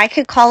good. I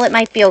could call it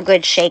my feel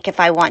good shake if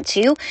I want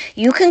to.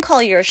 You can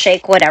call your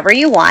shake whatever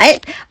you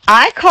want.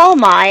 I call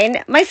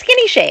mine my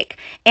skinny shake.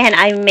 And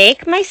I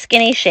make my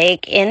skinny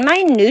shake in my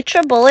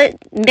NutriBullet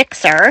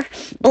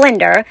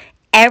blender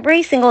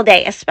every single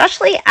day,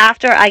 especially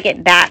after I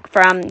get back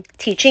from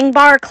teaching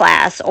bar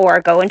class or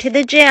going to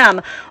the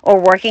gym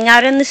or working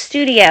out in the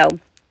studio.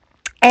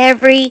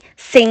 Every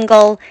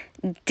single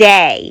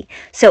day.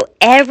 So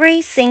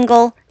every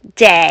single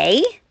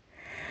day,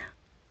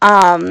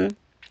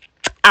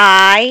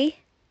 I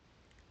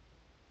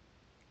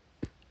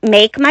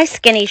make my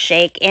skinny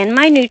shake in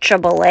my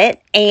NutriBullet,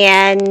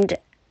 and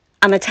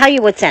I'm going to tell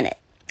you what's in it.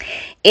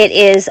 It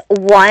is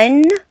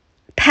one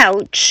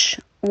pouch,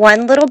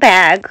 one little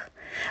bag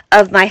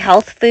of my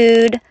health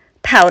food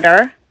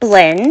powder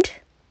blend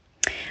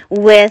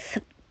with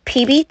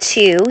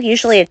PB2,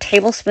 usually a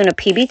tablespoon of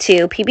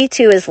PB2.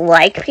 PB2 is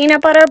like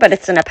peanut butter, but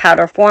it's in a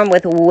powder form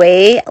with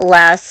way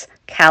less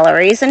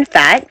calories and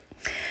fat.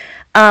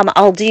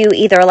 I'll do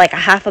either like a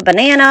half a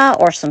banana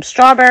or some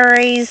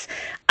strawberries.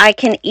 I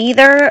can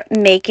either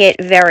make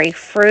it very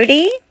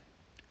fruity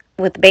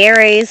with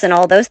berries and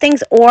all those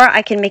things, or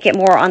I can make it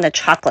more on the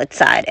chocolate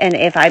side. And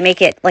if I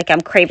make it like I'm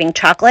craving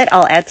chocolate,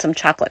 I'll add some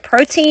chocolate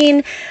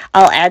protein.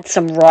 I'll add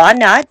some raw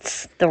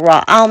nuts, the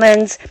raw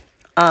almonds,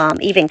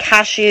 even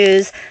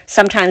cashews,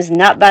 sometimes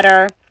nut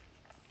butter.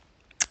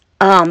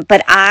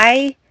 But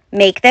I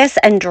make this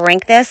and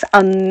drink this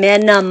a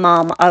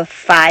minimum of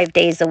 5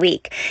 days a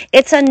week.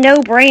 It's a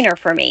no-brainer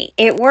for me.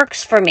 It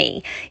works for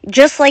me.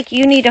 Just like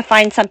you need to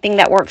find something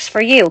that works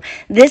for you.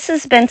 This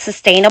has been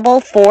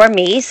sustainable for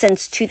me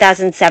since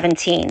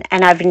 2017,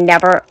 and I've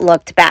never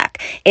looked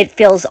back. It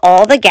fills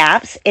all the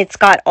gaps. It's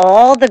got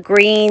all the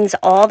greens,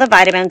 all the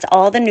vitamins,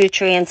 all the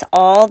nutrients,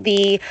 all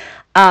the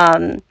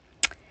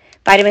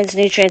vitamins,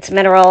 nutrients,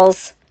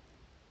 minerals,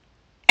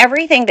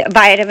 everything that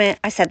vitamins,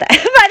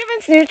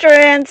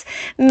 nutrients,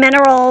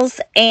 minerals,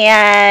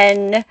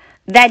 and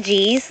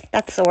veggies,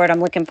 that's the word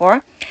I'm looking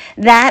for,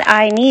 that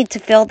I need to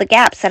fill the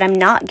gaps that I'm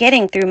not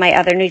getting through my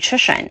other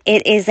nutrition.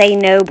 It is a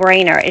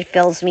no-brainer. It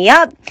fills me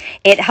up.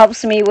 It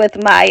helps me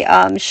with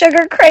my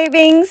sugar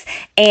cravings,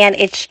 and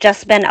it's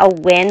just been a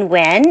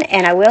win-win.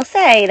 And I will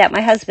say that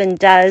my husband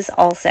does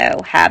also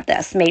have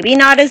this. Maybe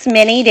not as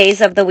many days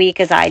of the week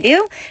as I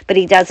do, but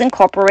he does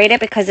incorporate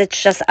it because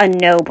it's just a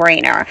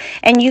no-brainer.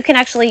 And you can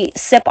actually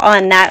sip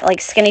on that,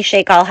 like skinny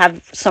shake. I'll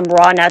have some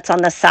raw nuts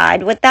on the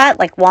side with that,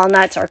 like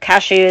walnuts or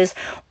cashews,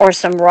 or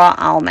some raw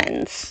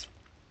almonds.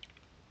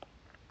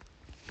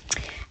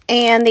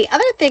 And the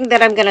other thing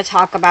that I'm going to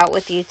talk about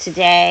with you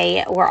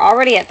today, we're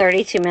already at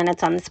 32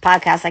 minutes on this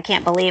podcast. I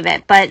can't believe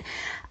it. But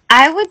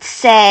I would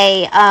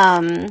say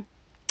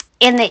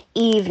in the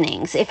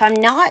evenings, if I'm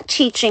not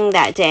teaching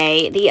that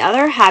day, the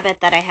other habit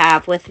that I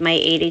have with my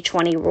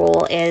 80/20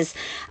 rule is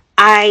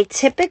I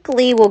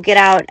typically will get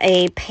out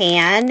a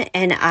pan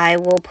and I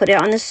will put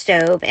it on the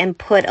stove and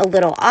put a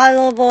little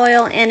olive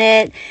oil in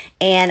it,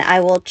 and I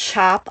will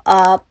chop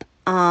up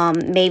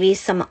maybe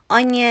some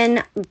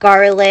onion,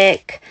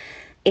 garlic.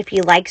 If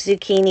you like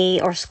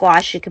zucchini or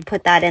squash, you can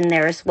put that in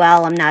there as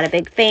well. I'm not a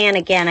big fan.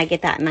 Again, I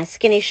get that in my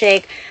skinny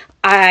shake.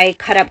 I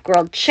cut up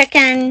grilled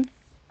chicken,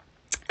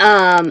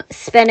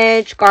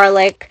 spinach,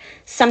 garlic.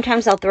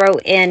 Sometimes I'll throw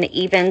in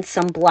even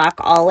some black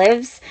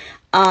olives.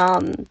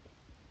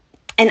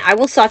 And I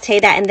will saute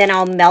that, and then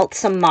I'll melt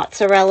some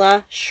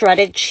mozzarella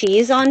shredded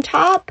cheese on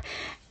top.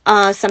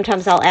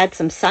 Sometimes I'll add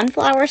some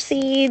sunflower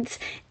seeds.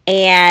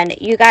 And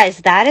you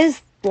guys, that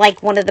is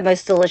like one of the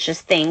most delicious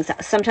things.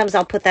 Sometimes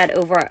I'll put that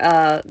over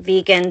a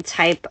vegan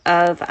type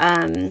of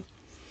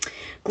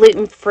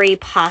gluten-free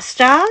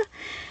pasta.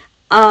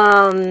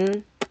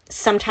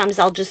 Sometimes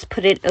I'll just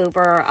put it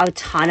over a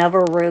ton of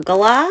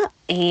arugula,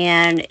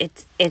 and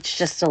it's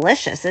just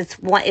delicious.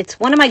 It's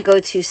one of my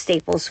go-to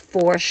staples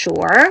for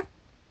sure.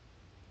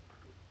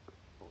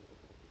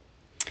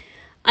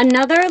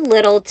 Another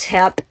little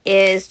tip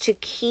is to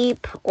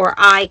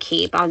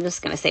I'm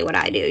just going to say what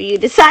I do. You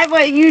decide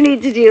what you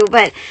need to do,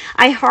 but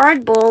I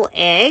hard boil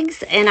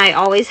eggs, and I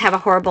always have a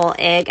hard boiled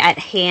egg at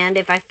hand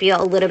if I feel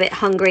a little bit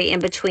hungry in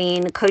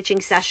between coaching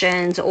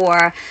sessions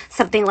or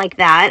something like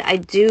that. I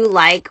do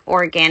like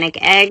organic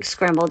eggs,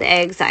 scrambled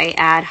eggs. I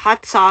add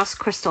hot sauce,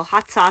 Crystal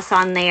hot sauce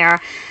on there,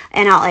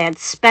 and I'll add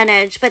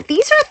spinach. But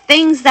these are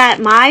things that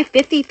my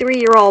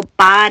 53-year-old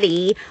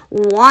body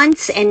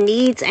wants and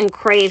needs and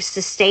craves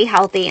to stay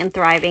healthy and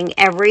thriving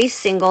every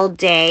single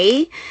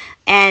day.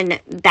 And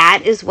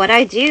that is what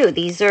I do.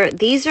 These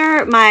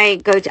are my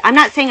go-to. I'm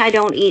not saying I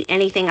don't eat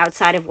anything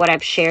outside of what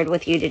I've shared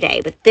with you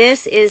today, but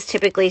this is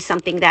typically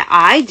something that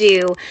I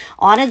do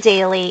on a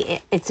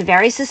daily. It's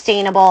very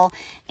sustainable.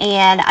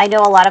 And I know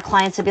a lot of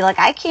clients will be like,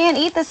 I can't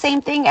eat the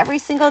same thing every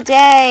single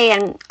day.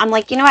 And I'm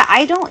like, you know what?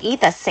 I don't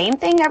eat the same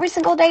thing every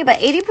single day, but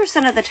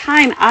 80% of the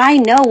time I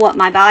know what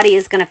my body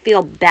is going to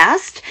feel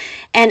best.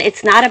 And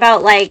it's not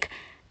about like,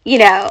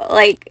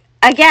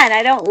 again,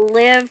 I don't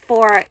live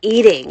for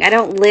eating. I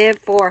don't live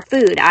for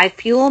food. I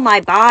fuel my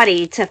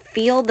body to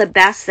feel the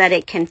best that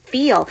it can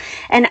feel.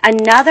 And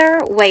another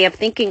way of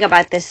thinking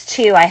about this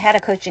too, I had a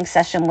coaching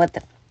session with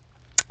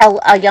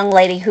a young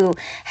lady who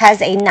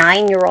has a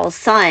 9-year-old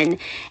son,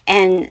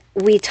 and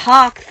we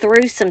talked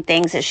through some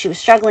things that she was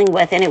struggling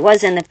with, and it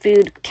was in the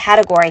food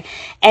category.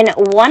 And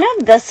one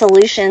of the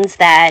solutions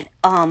that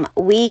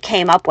we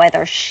came up with,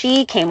 or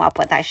she came up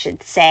with, I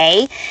should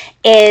say,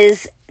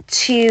 is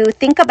to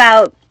think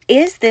about,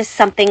 is this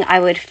something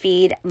I would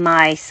feed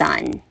my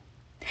son?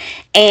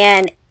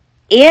 And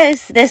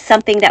is this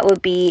something that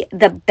would be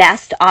the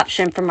best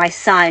option for my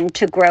son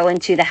to grow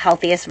into the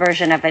healthiest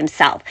version of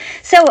himself?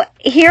 So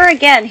here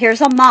again,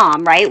 here's a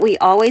mom, right? We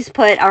always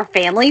put our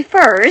family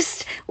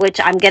first, which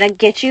I'm going to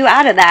get you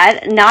out of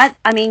that.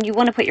 You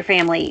want to put your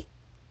family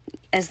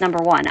as number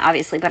one,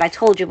 obviously, but I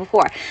told you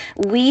before,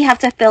 we have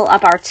to fill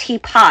up our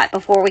teapot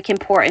before we can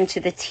pour into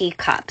the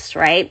teacups,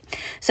 right?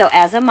 So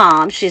as a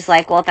mom, she's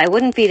like, well, if I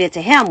wouldn't feed it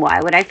to him,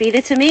 why would I feed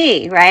it to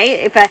me,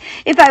 right?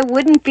 If I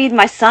wouldn't feed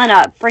my son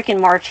a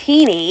freaking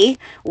martini,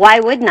 why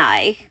wouldn't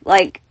I?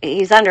 Like,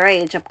 he's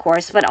underage, of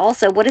course, but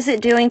also, what is it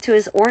doing to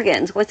his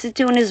organs? What's it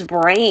doing to his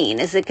brain?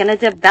 Is it going to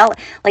develop?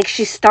 Like,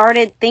 she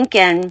started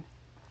thinking.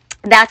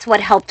 That's what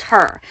helped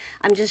her.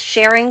 I'm just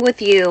sharing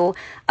with you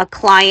a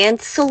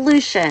client's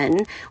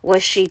solution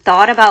was she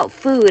thought about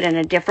food in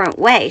a different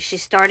way. She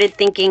started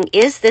thinking,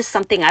 is this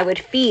something I would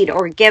feed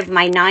or give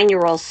my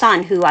 9-year-old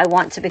son who I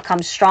want to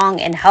become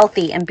strong and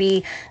healthy and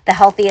be the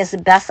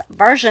healthiest, best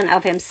version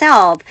of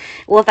himself?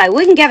 Well, if I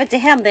wouldn't give it to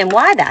him, then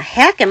why the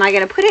heck am I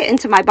going to put it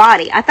into my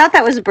body? I thought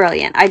that was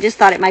brilliant. I just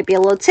thought it might be a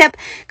little tip,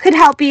 could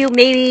help you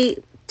maybe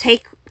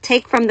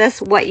take from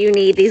this what you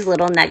need, these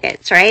little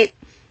nuggets, right?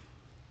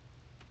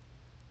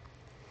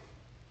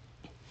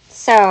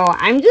 So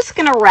I'm just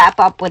going to wrap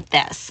up with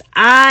this.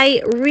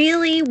 I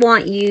really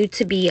want you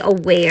to be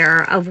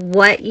aware of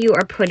what you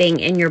are putting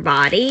in your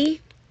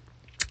body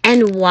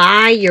and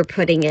why you're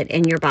putting it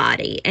in your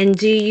body. And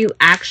do you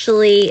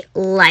actually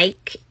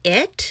like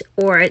it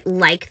or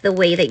like the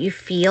way that you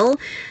feel?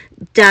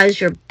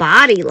 Does your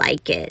body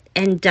like it?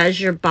 And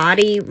does your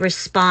body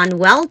respond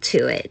well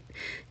to it?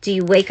 Do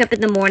you wake up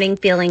in the morning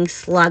feeling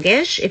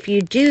sluggish? If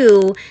you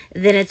do,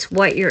 then it's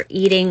what you're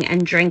eating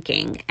and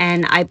drinking.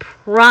 And I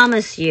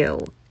promise you,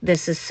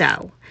 this is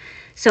so.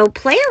 So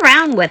play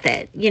around with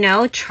it.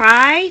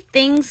 Try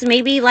things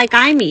maybe like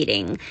I'm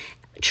eating.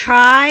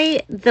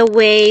 Try the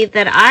way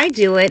that I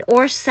do it,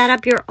 or set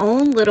up your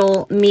own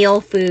little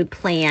meal food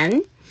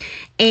plan.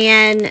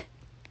 And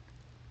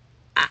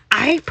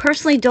I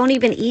personally don't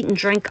even eat and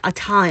drink a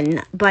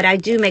ton, but I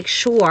do make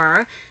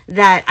sure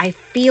that I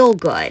feel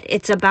good.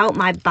 It's about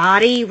my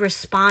body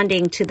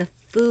responding to the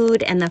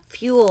food and the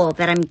fuel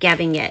that I'm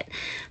giving it.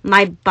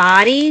 My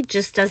body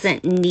just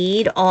doesn't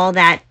need all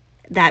that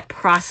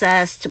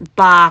processed,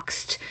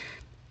 boxed,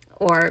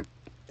 or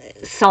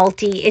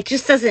salty. It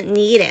just doesn't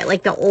need it.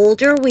 Like, the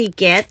older we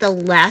get, the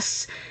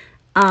less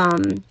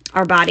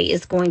our body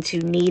is going to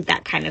need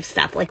that kind of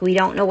stuff. Like, we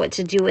don't know what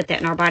to do with it,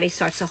 and our body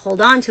starts to hold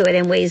on to it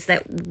in ways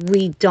that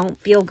we don't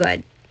feel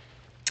good.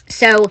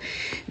 So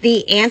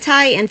the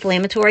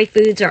anti-inflammatory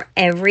foods are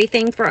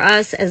everything for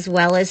us, as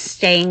well as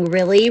staying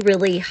really,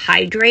 really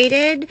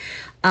hydrated.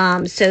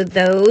 So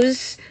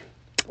those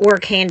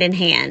work hand in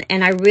hand.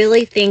 And I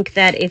really think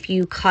that if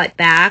you cut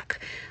back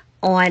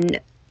on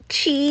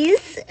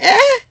cheese,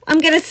 I'm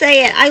going to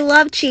say it, I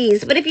love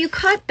cheese, but if you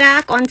cut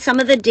back on some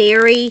of the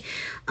dairy,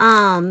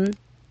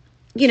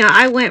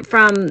 I went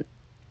from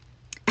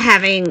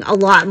having a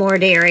lot more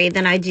dairy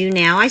than I do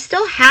now. I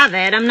still have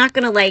it. I'm not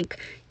going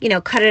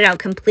to cut it out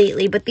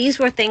completely, but these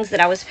were things that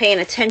I was paying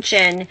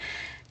attention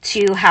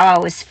to how I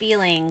was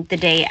feeling the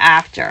day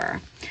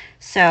after.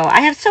 So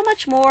I have so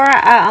much more.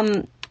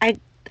 I'm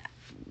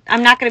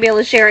not going to be able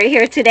to share it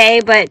here today,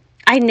 but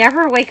I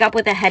never wake up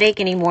with a headache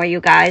anymore, you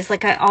guys.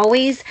 Like, I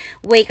always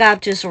wake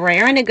up just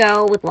raring to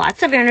go with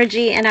lots of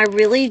energy, and I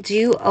really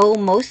do owe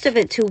most of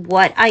it to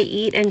what I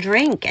eat and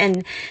drink.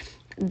 And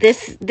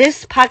this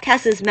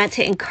podcast is meant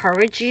to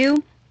encourage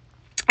you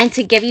and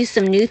to give you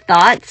some new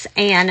thoughts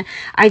and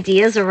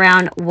ideas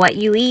around what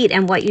you eat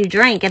and what you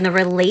drink and the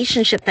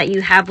relationship that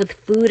you have with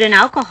food and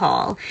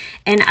alcohol.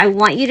 And I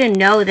want you to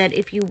know that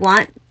if you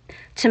want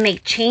to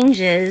make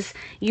changes,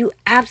 you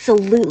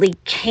absolutely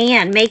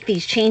can make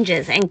these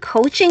changes, and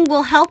coaching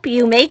will help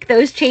you make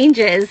those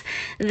changes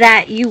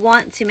that you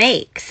want to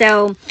make.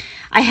 So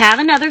I have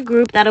another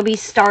group that'll be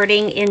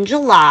starting in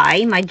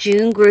July. My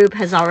June group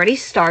has already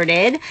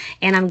started,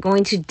 and I'm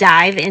going to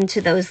dive into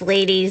those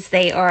ladies.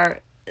 They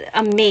are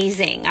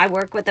amazing. I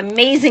work with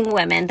amazing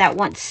women that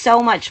want so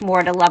much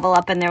more to level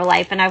up in their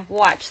life, and I've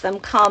watched them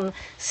come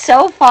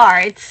so far.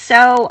 It's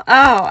so,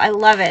 I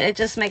love it. It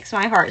just makes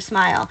my heart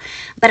smile.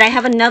 But I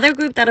have another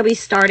group that'll be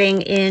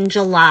starting in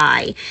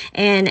July,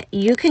 and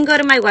you can go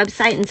to my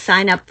website and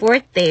sign up for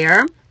it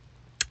there.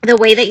 The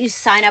way that you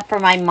sign up for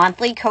my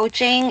monthly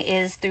coaching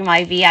is through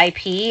my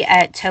VIP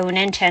at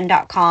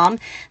tonen10.com.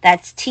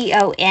 That's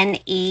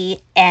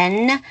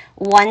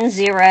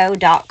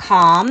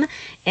TONEN10.com.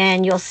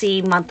 And you'll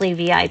see monthly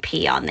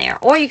VIP on there.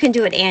 Or you can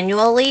do it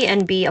annually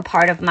and be a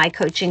part of my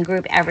coaching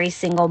group every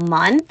single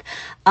month.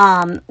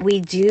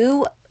 We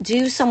do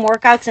some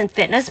workouts and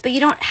fitness, but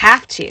you don't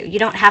have to. You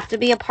don't have to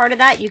be a part of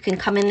that. You can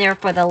come in there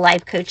for the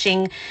life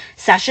coaching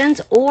sessions,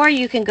 or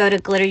you can go to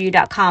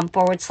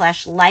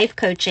glitteryou.com/life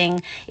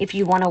coaching if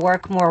you want to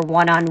work more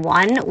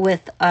one-on-one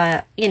with,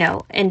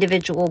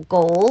 individual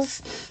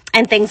goals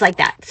and things like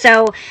that.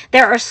 So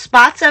there are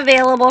spots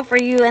available for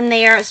you in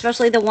there,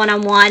 especially the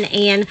one-on-one,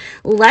 and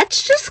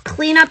let's just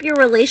clean up your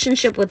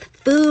relationship with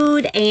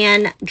food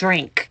and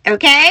drink,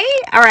 okay?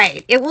 All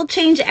right. It will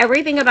change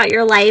everything about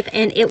your life,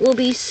 and it will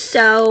be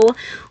so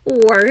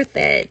worth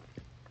it.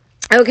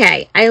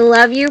 Okay, I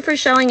love you for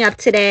showing up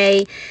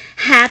today.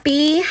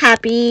 Happy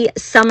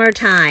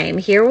summertime.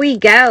 Here we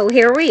go.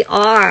 Here we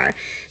are.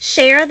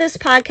 Share this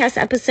podcast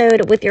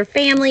episode with your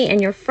family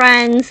and your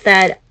friends.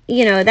 That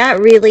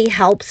really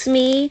helps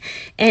me.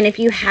 And if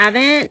you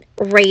haven't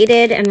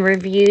rated and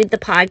reviewed the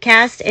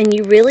podcast and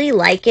you really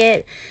like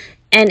it,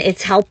 and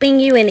it's helping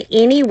you in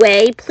any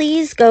way,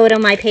 please go to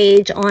my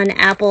page on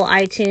Apple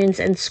iTunes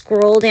and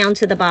scroll down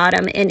to the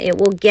bottom, and it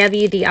will give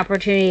you the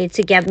opportunity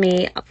to give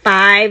me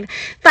five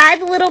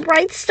little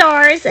bright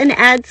stars and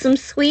add some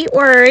sweet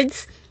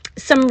words,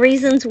 some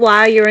reasons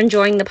why you're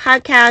enjoying the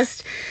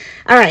podcast.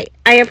 All right,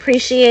 I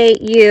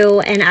appreciate you,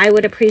 and I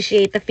would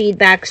appreciate the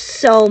feedback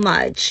so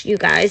much, you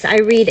guys. I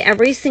read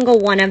every single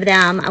one of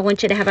them. I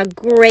want you to have a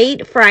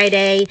great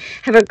Friday,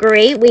 have a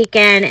great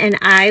weekend, and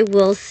I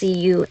will see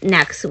you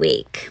next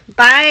week.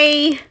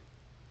 Bye.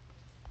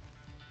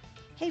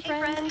 Hey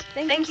friend,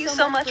 thank you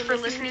so much for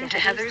listening to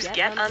Heather's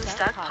Get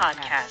Unstuck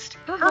podcast.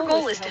 Her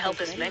goal is to help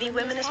as many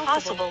women as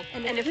possible,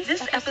 and if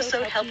this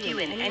episode helped you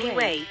in any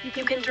way,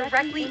 you can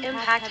directly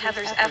impact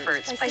Heather's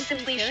efforts by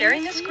simply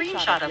sharing a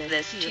screenshot of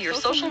this to your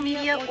social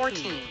media or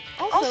team.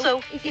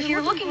 Also, if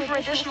you're looking for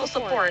additional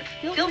support,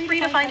 feel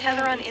free to find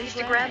Heather on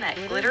Instagram at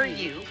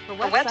GlitterU, her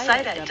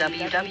website at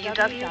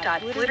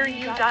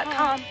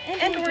www.glitteryou.com,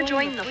 and or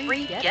join the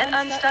free Get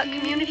Unstuck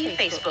community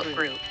Facebook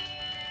group.